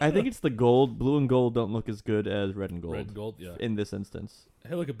 I think it's the gold. Blue and gold don't look as good as red and gold. Red and gold, yeah. In this instance.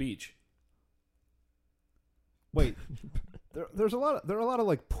 Hey, look, a beach. Wait, there are a lot of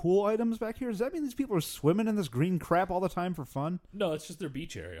like pool items back here. Does that mean these people are swimming in this green crap all the time for fun? No, it's just their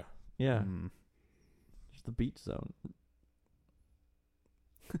beach area. Yeah. Just the beach zone.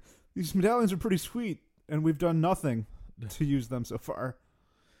 These medallions are pretty sweet, and we've done nothing to use them so far.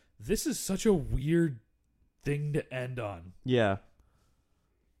 This is such a weird thing to end on. Yeah.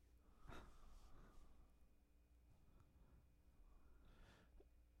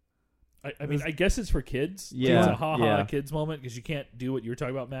 I mean, I guess it's for kids. Yeah, It's a ha-ha yeah. kids moment because you can't do what you were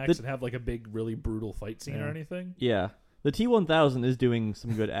talking about, Max, The- and have like a big, really brutal fight scene or anything. Yeah. The T-1000 is doing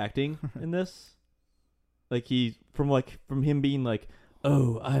some good acting in this. Like from him being like,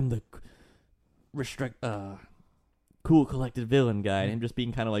 "Oh, I'm the cool collected villain guy," and him just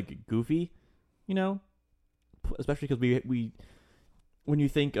being kind of like goofy, you know? Especially because we when you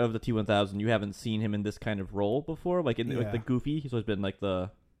think of the T-1000, you haven't seen him in this kind of role before. Like in like the goofy, he's always been like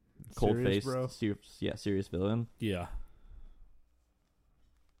the cold-faced, serious villain. Yeah.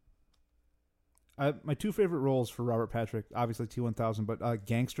 My two favorite roles for Robert Patrick, obviously T-1000, but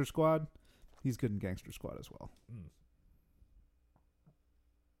Gangster Squad. He's good in Gangster Squad as well.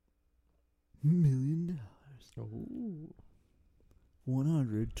 $1 million. Ooh.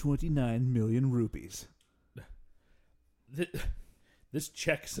 129 million rupees. This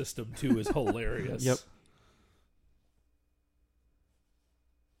check system, too, is hilarious. Yep.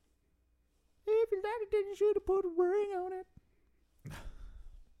 If you like it, then you should have put a ring on it.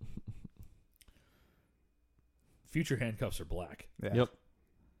 Future handcuffs are black. Yeah. Yep.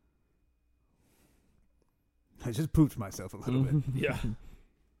 I just pooped myself a little bit. Yeah.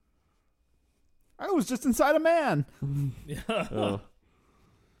 I was just inside a man. Yeah. Oh.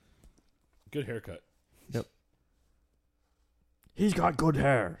 Good haircut. Yep. He's got good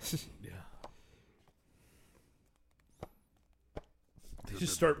hair. Yeah. They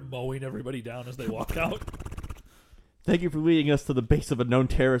just start mowing everybody down as they walk out. Thank you for leading us to the base of a known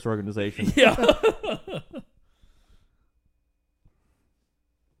terrorist organization. Yeah.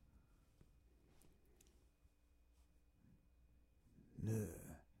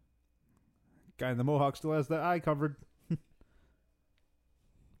 Guy in the mohawk still has that eye covered.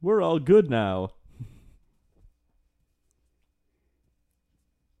 We're all good now.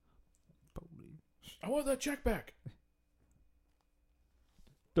 I want that check back.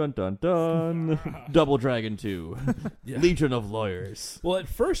 Dun dun dun. Double Dragon 2. Yeah. Legion of Lawyers. Well, at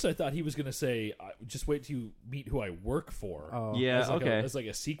first I thought he was going to say, just wait till you meet who I work for. Oh, Yeah, as like okay. As like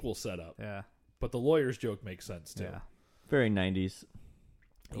a sequel setup. yeah, But the lawyer's joke makes sense, too. yeah. Very 90s.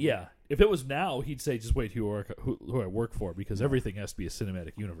 Yeah. If it was now, he'd say, just wait who I work for, because everything has to be a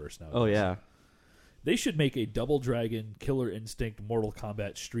cinematic universe now. Oh, yeah. They should make a Double Dragon, Killer Instinct, Mortal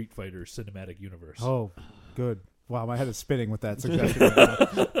Kombat, Street Fighter cinematic universe. Oh, good. Wow, my head is spinning with that suggestion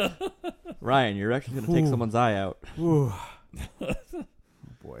right now. Ryan, you're actually going to take someone's eye out. Ooh. Oh,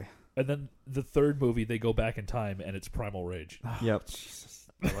 boy. And then the third movie, they go back in time, and it's Primal Rage. Yep. Jesus.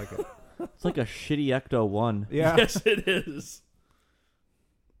 I like it. It's like a shitty Ecto 1. Yeah. Yes, it is.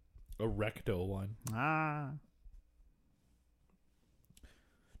 A Recto one.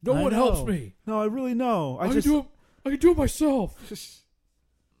 No one helps me. No, I really know. I can do it myself.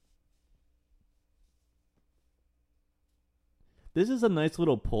 This is a nice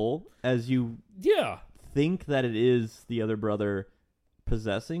little pull as you think that it is the other brother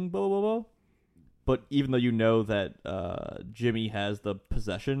possessing Bobo, but even though you know that Jimmy has the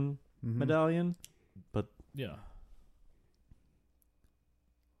possession medallion, but yeah.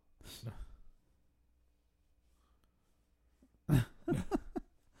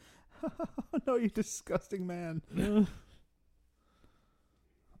 No, you disgusting man.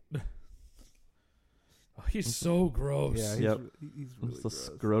 He's so gross. Yeah, he's really it's the gross.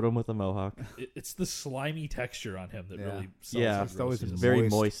 scrotum with a mohawk. It's the slimy texture on him that really sells Yeah, how it's gross always he is. Very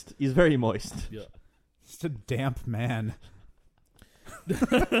moist. He's very moist. Yeah. Just a damp man.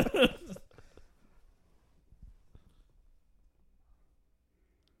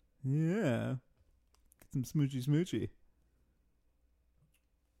 Yeah. Get some smoochy.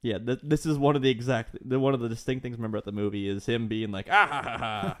 Yeah, this is one of the distinct things I remember at the movie is him being like, ah ha ha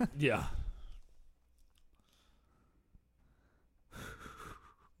ha. Yeah.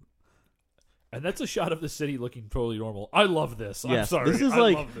 And that's a shot of the city looking totally normal. I love this. I'm Yes, sorry. this is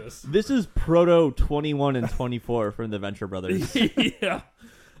I love this. This is proto 21 and 24 from the Venture Brothers. Yeah.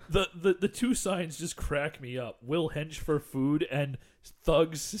 The two signs just crack me up. Will hench for food and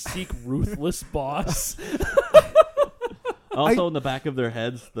thugs seek ruthless boss. Also, in the back of their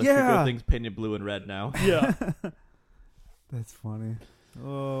heads, the secret thing's painted blue and red now. Yeah. That's funny.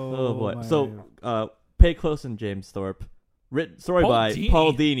 Oh boy. my- So, pay close in James Thorpe. Story by Dini.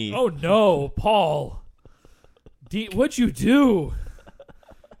 Paul Dini. Oh no, Paul. What'd you do?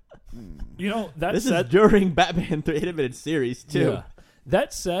 You know, that This said, is during Batman 3 animated series, too. Yeah.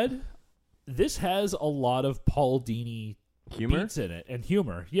 That said, this has a lot of Paul Dini Humor? beats in it and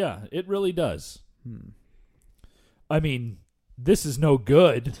humor. Yeah, it really does. I mean, this is no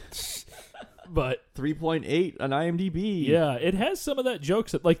good, but 3.8 on IMDb. yeah, it has some of that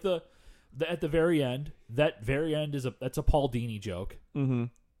jokes that, like the at the very end. That very end that's a Paul Dini joke. Mm-hmm.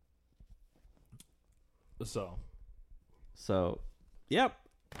 So, yep.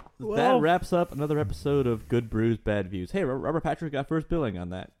 Well, that wraps up another episode of Good Brews, Bad Views. Hey, Robert Patrick got first billing on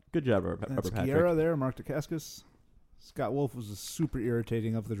that. Good job, Robert that's Patrick. Kiara there, Mark Dacascos. Scott Wolf was super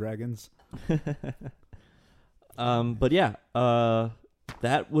irritating of the dragons. But yeah,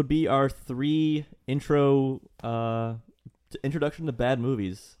 that would be our 3 introduction to bad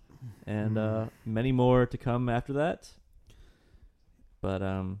movies, and many more to come after that. But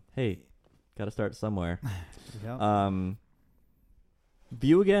hey, got to start somewhere. Yeah.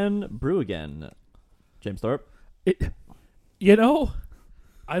 View again, brew again. James Thorpe. You know,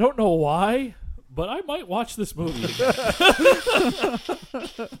 I don't know why, but I might watch this movie.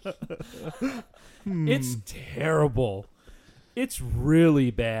 It's terrible. It's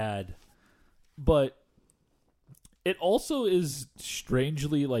really bad. But it also is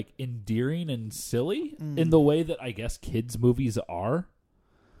strangely like endearing and silly in the way that I guess kids movies are.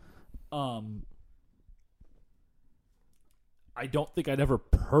 I don't think I'd ever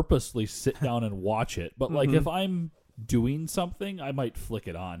purposely sit down and watch it, but like if I'm doing something, I might flick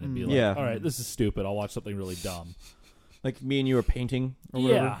it on and be like, Yeah. all right, this is stupid. I'll watch something really dumb. Like me and you were painting or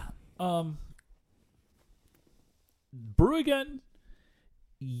whatever. Yeah. Brew again?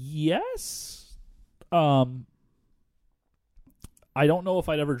 Yes. I don't know if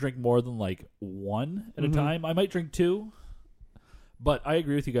I'd ever drink more than like 1 at a time. I might drink 2. But I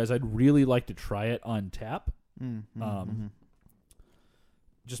agree with you guys. I'd really like to try it on tap.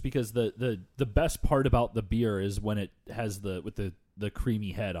 Just because the best part about the beer is when it has the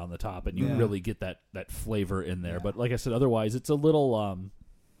creamy head on the top, and you really get that flavor in there. Yeah. But like I said, otherwise it's a little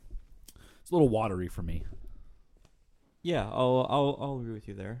watery for me. Yeah, I'll agree with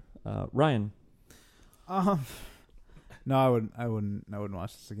you there, Ryan. No, I wouldn't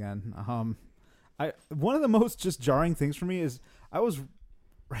watch this again. One of the most just jarring things for me is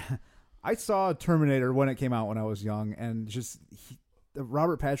I saw Terminator when it came out when I was young, and just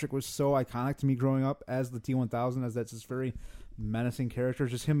Robert Patrick was so iconic to me growing up as the T-1000, as that's this very menacing character.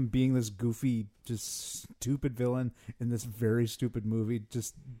 Just him being this goofy, just stupid villain in this very stupid movie.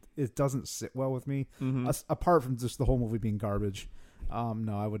 Just it doesn't sit well with me. Apart from just the whole movie being garbage.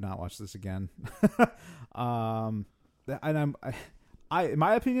 No, I would not watch this again. And in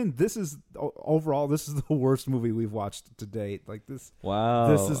my opinion, this is overall the worst movie we've watched to date. Like this. Wow.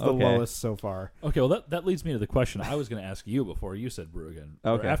 This is the lowest so far. Okay, well that leads me to the question I was going to ask you before you said Brew Again.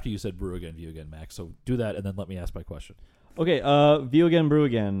 Okay. Or after you said Brew Again, View Again, Max. So do that and then let me ask my question. Okay. View Again, Brew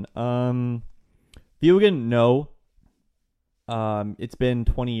Again. View Again. No. It's been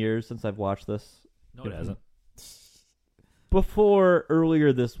 20 years since I've watched this. No, it hasn't. Before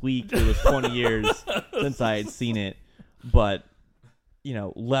earlier this week, it was 20 years since I had seen it, but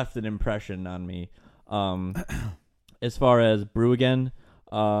left an impression on me. As far as Brew Again,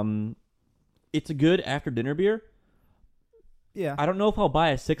 it's a good after dinner beer. Yeah, I don't know if I'll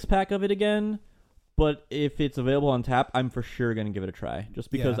buy a 6-pack of it again, but if it's available on tap, I'm for sure going to give it a try.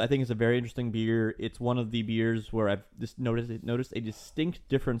 Just because I think it's a very interesting beer. It's one of the beers where I've just noticed a distinct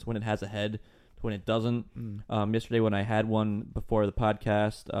difference when it has a head to when it doesn't. Yesterday when I had one before the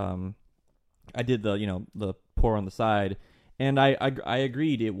podcast, I did the pour on the side, and I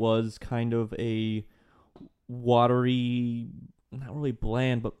agreed it was kind of a watery, not really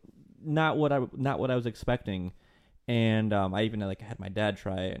bland, but not what I was expecting. And I even had my dad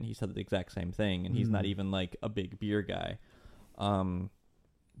try it, and he said the exact same thing. And he's not even like a big beer guy.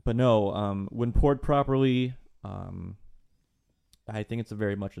 But no, when poured properly, I think it's a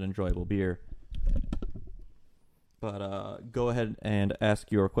very much an enjoyable beer. But go ahead and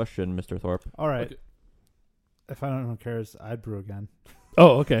ask your question, Mr. Thorpe. All right. Okay. If anyone cares, I'd brew again.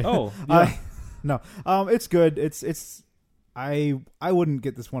 Oh, okay. Oh, yeah. No. It's good. It's. I wouldn't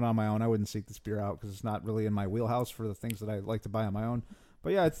get this one on my own. I wouldn't seek this beer out because it's not really in my wheelhouse for the things that I like to buy on my own.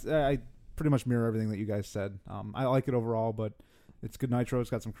 But yeah, it's I pretty much mirror everything that you guys said. I like it overall, but it's good nitro.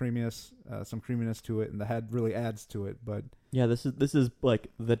 It's got some creaminess to it, and the head really adds to it. But yeah, this is like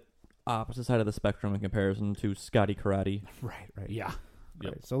the opposite side of the spectrum in comparison to Scotty Karate. Right. Yeah.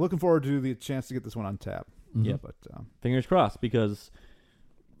 Right. So looking forward to the chance to get this one on tap. Mm-hmm. Yeah, but fingers crossed because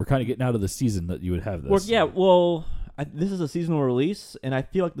we're kind of getting out of the season that you would have this. This is a seasonal release, and I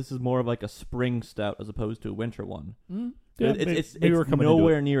feel like this is more of like a spring stout as opposed to a winter one. Yeah, it's we're coming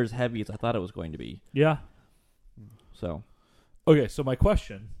nowhere near as heavy as I thought it was going to be. Yeah. So, okay. So my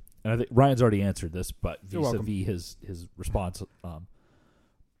question, and I think Ryan's already answered this, but You're welcome. vis-a-vis his response,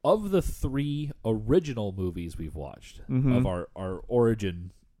 of the 3 original movies we've watched of our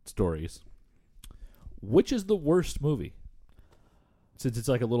origin stories, which is the worst movie? Since it's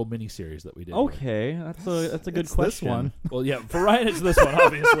like a little mini series that we did. Okay, that's a good question. This one. Well, yeah, for Ryan it's this one,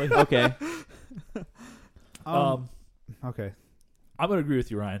 obviously. Okay. Okay. I'm gonna agree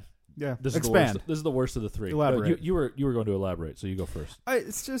with you, Ryan. Yeah. This is Expand. the worst. This is the worst of the 3. Elaborate. You were going to elaborate, so you go first.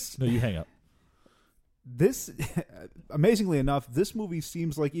 It's just No, you hang up. this. Amazingly enough, this movie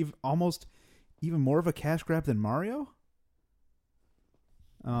seems like almost even more of a cash grab than Mario.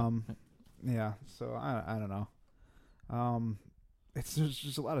 Yeah. So I don't know. It's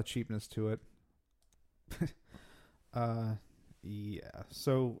just a lot of cheapness to it. Yeah.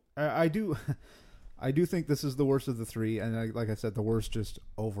 So I do think this is the worst of the 3, and like I said, the worst just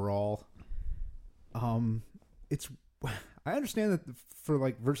overall. It's I understand that for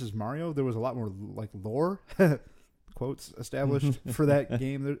like versus Mario, there was a lot more like lore quotes established for that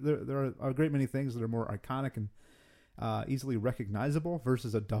game. There are a great many things that are more iconic and easily recognizable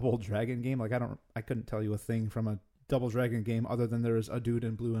versus a Double Dragon game. Like I couldn't tell you a thing from a Double Dragon game other than there is a dude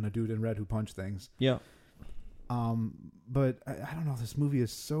in blue and a dude in red who punch things. Yeah. But I don't know. This movie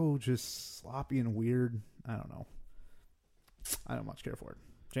is so just sloppy and weird. I don't know. I don't much care for it.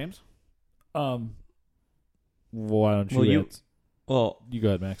 James? Why don't you? You go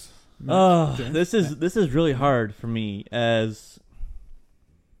ahead, Max. This is really hard for me as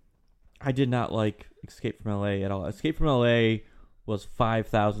I did not like Escape from LA at all. Escape from LA was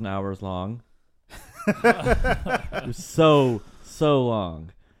 5,000 hours long. It was so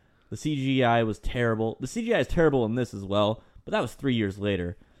long. The CGI was terrible. The CGI is terrible in this as well, but that was 3 years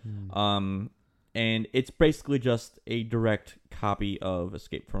later. And it's basically just a direct copy of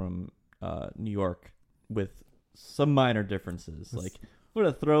Escape from New York with some minor differences. Like, we're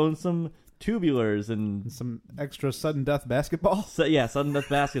going to throw in some tubulars and some extra sudden death basketball. Sudden death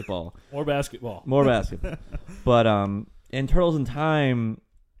basketball. More basketball. But in Turtles in Time,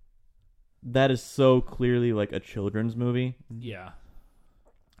 that is so clearly like a children's movie. Yeah.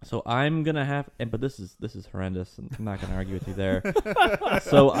 So I'm gonna have, but this is horrendous. And I'm not gonna argue with you there.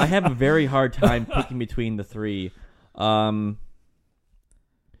 So I have a very hard time picking between the 3.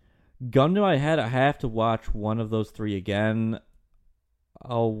 gun to my head, I have to watch one of those three again.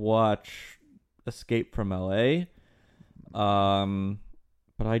 I'll watch Escape from LA.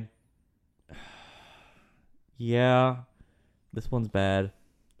 But yeah, this one's bad.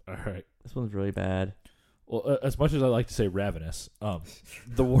 All right. This one's really bad. Well, as much as I like to say Ravenous,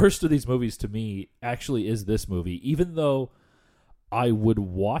 the worst of these movies to me actually is this movie, even though I would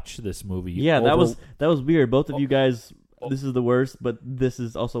watch this movie. Yeah, that was weird. Both of you guys, this is the worst, but this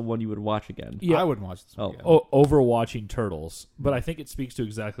is also one you would watch again. Yeah, I wouldn't watch this movie. Over watching Turtles. But I think it speaks to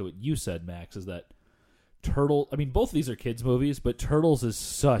exactly what you said, Max, is that both of these are kids' movies, but Turtles is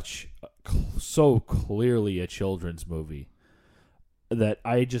so clearly a children's movie that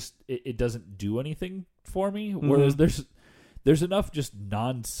it doesn't do anything for me. Mm-hmm. Whereas there's enough just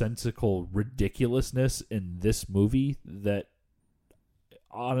nonsensical ridiculousness in this movie that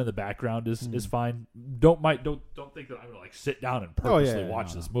on in the background is fine. Don't think that I'm gonna like sit down and purposely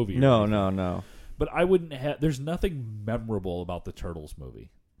watch this movie. No. But I wouldn't have. There's nothing memorable about the Turtles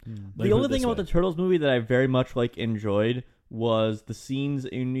movie. The only thing about the Turtles movie that I very much enjoyed was the scenes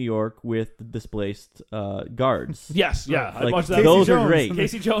in New York with the displaced guards. Yes, yeah, I watched that. Those are great.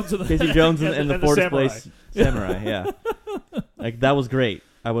 Casey Jones and the four displaced samurai. Yeah, that was great.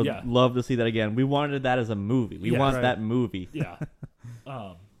 I would love to see that again. We wanted that as a movie. We want that movie. Yeah.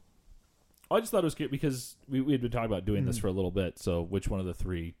 I just thought it was cute because we had been talking about doing this for a little bit. So which one of the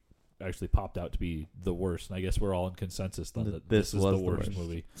three actually popped out to be the worst? And I guess we're all in consensus that this is the worst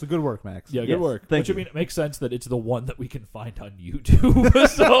movie. It's a good work, Max. Yeah, good work. Which I mean, it makes sense that it's the one that we can find on YouTube.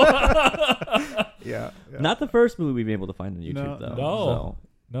 So yeah. Not the first movie we've been able to find on YouTube, though.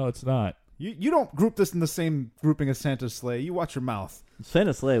 No, it's not. You don't group this in the same grouping as Santa's Sleigh. You watch your mouth.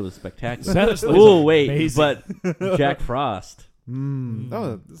 Santa's Sleigh was spectacular. Santa's Sleigh oh wait, amazing. But Jack Frost. Jack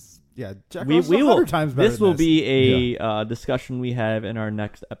Frost is 100 times better. This will be a discussion we have in our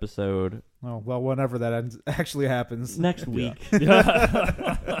next episode. Oh well, whenever that actually happens next week.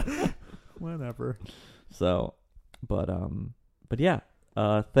 Whenever. So, but yeah.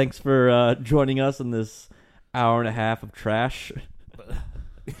 Thanks for joining us in this hour and a half of trash.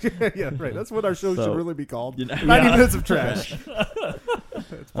 Yeah, right. That's what our show should really be called. 90 minutes of trash.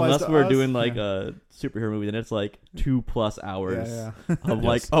 Unless we're doing a superhero movie, then it's 2+ hours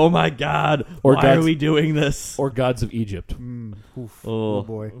of oh my god, why are we doing this? Or Gods of Egypt. Oh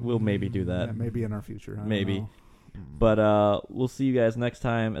boy, we'll maybe do that. Yeah, maybe in our future. Maybe. But we'll see you guys next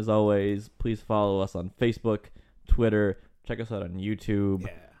time. As always, please follow us on Facebook, Twitter. Check us out on YouTube. Yeah.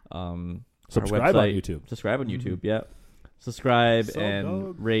 Subscribe on YouTube. Subscribe on YouTube. Yeah. Subscribe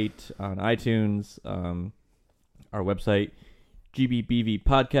and rate on iTunes. Our website,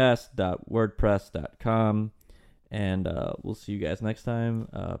 gbbvpodcast.wordpress.com. And we'll see you guys next time.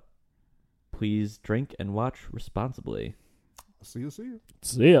 Please drink and watch responsibly. See you.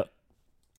 See ya.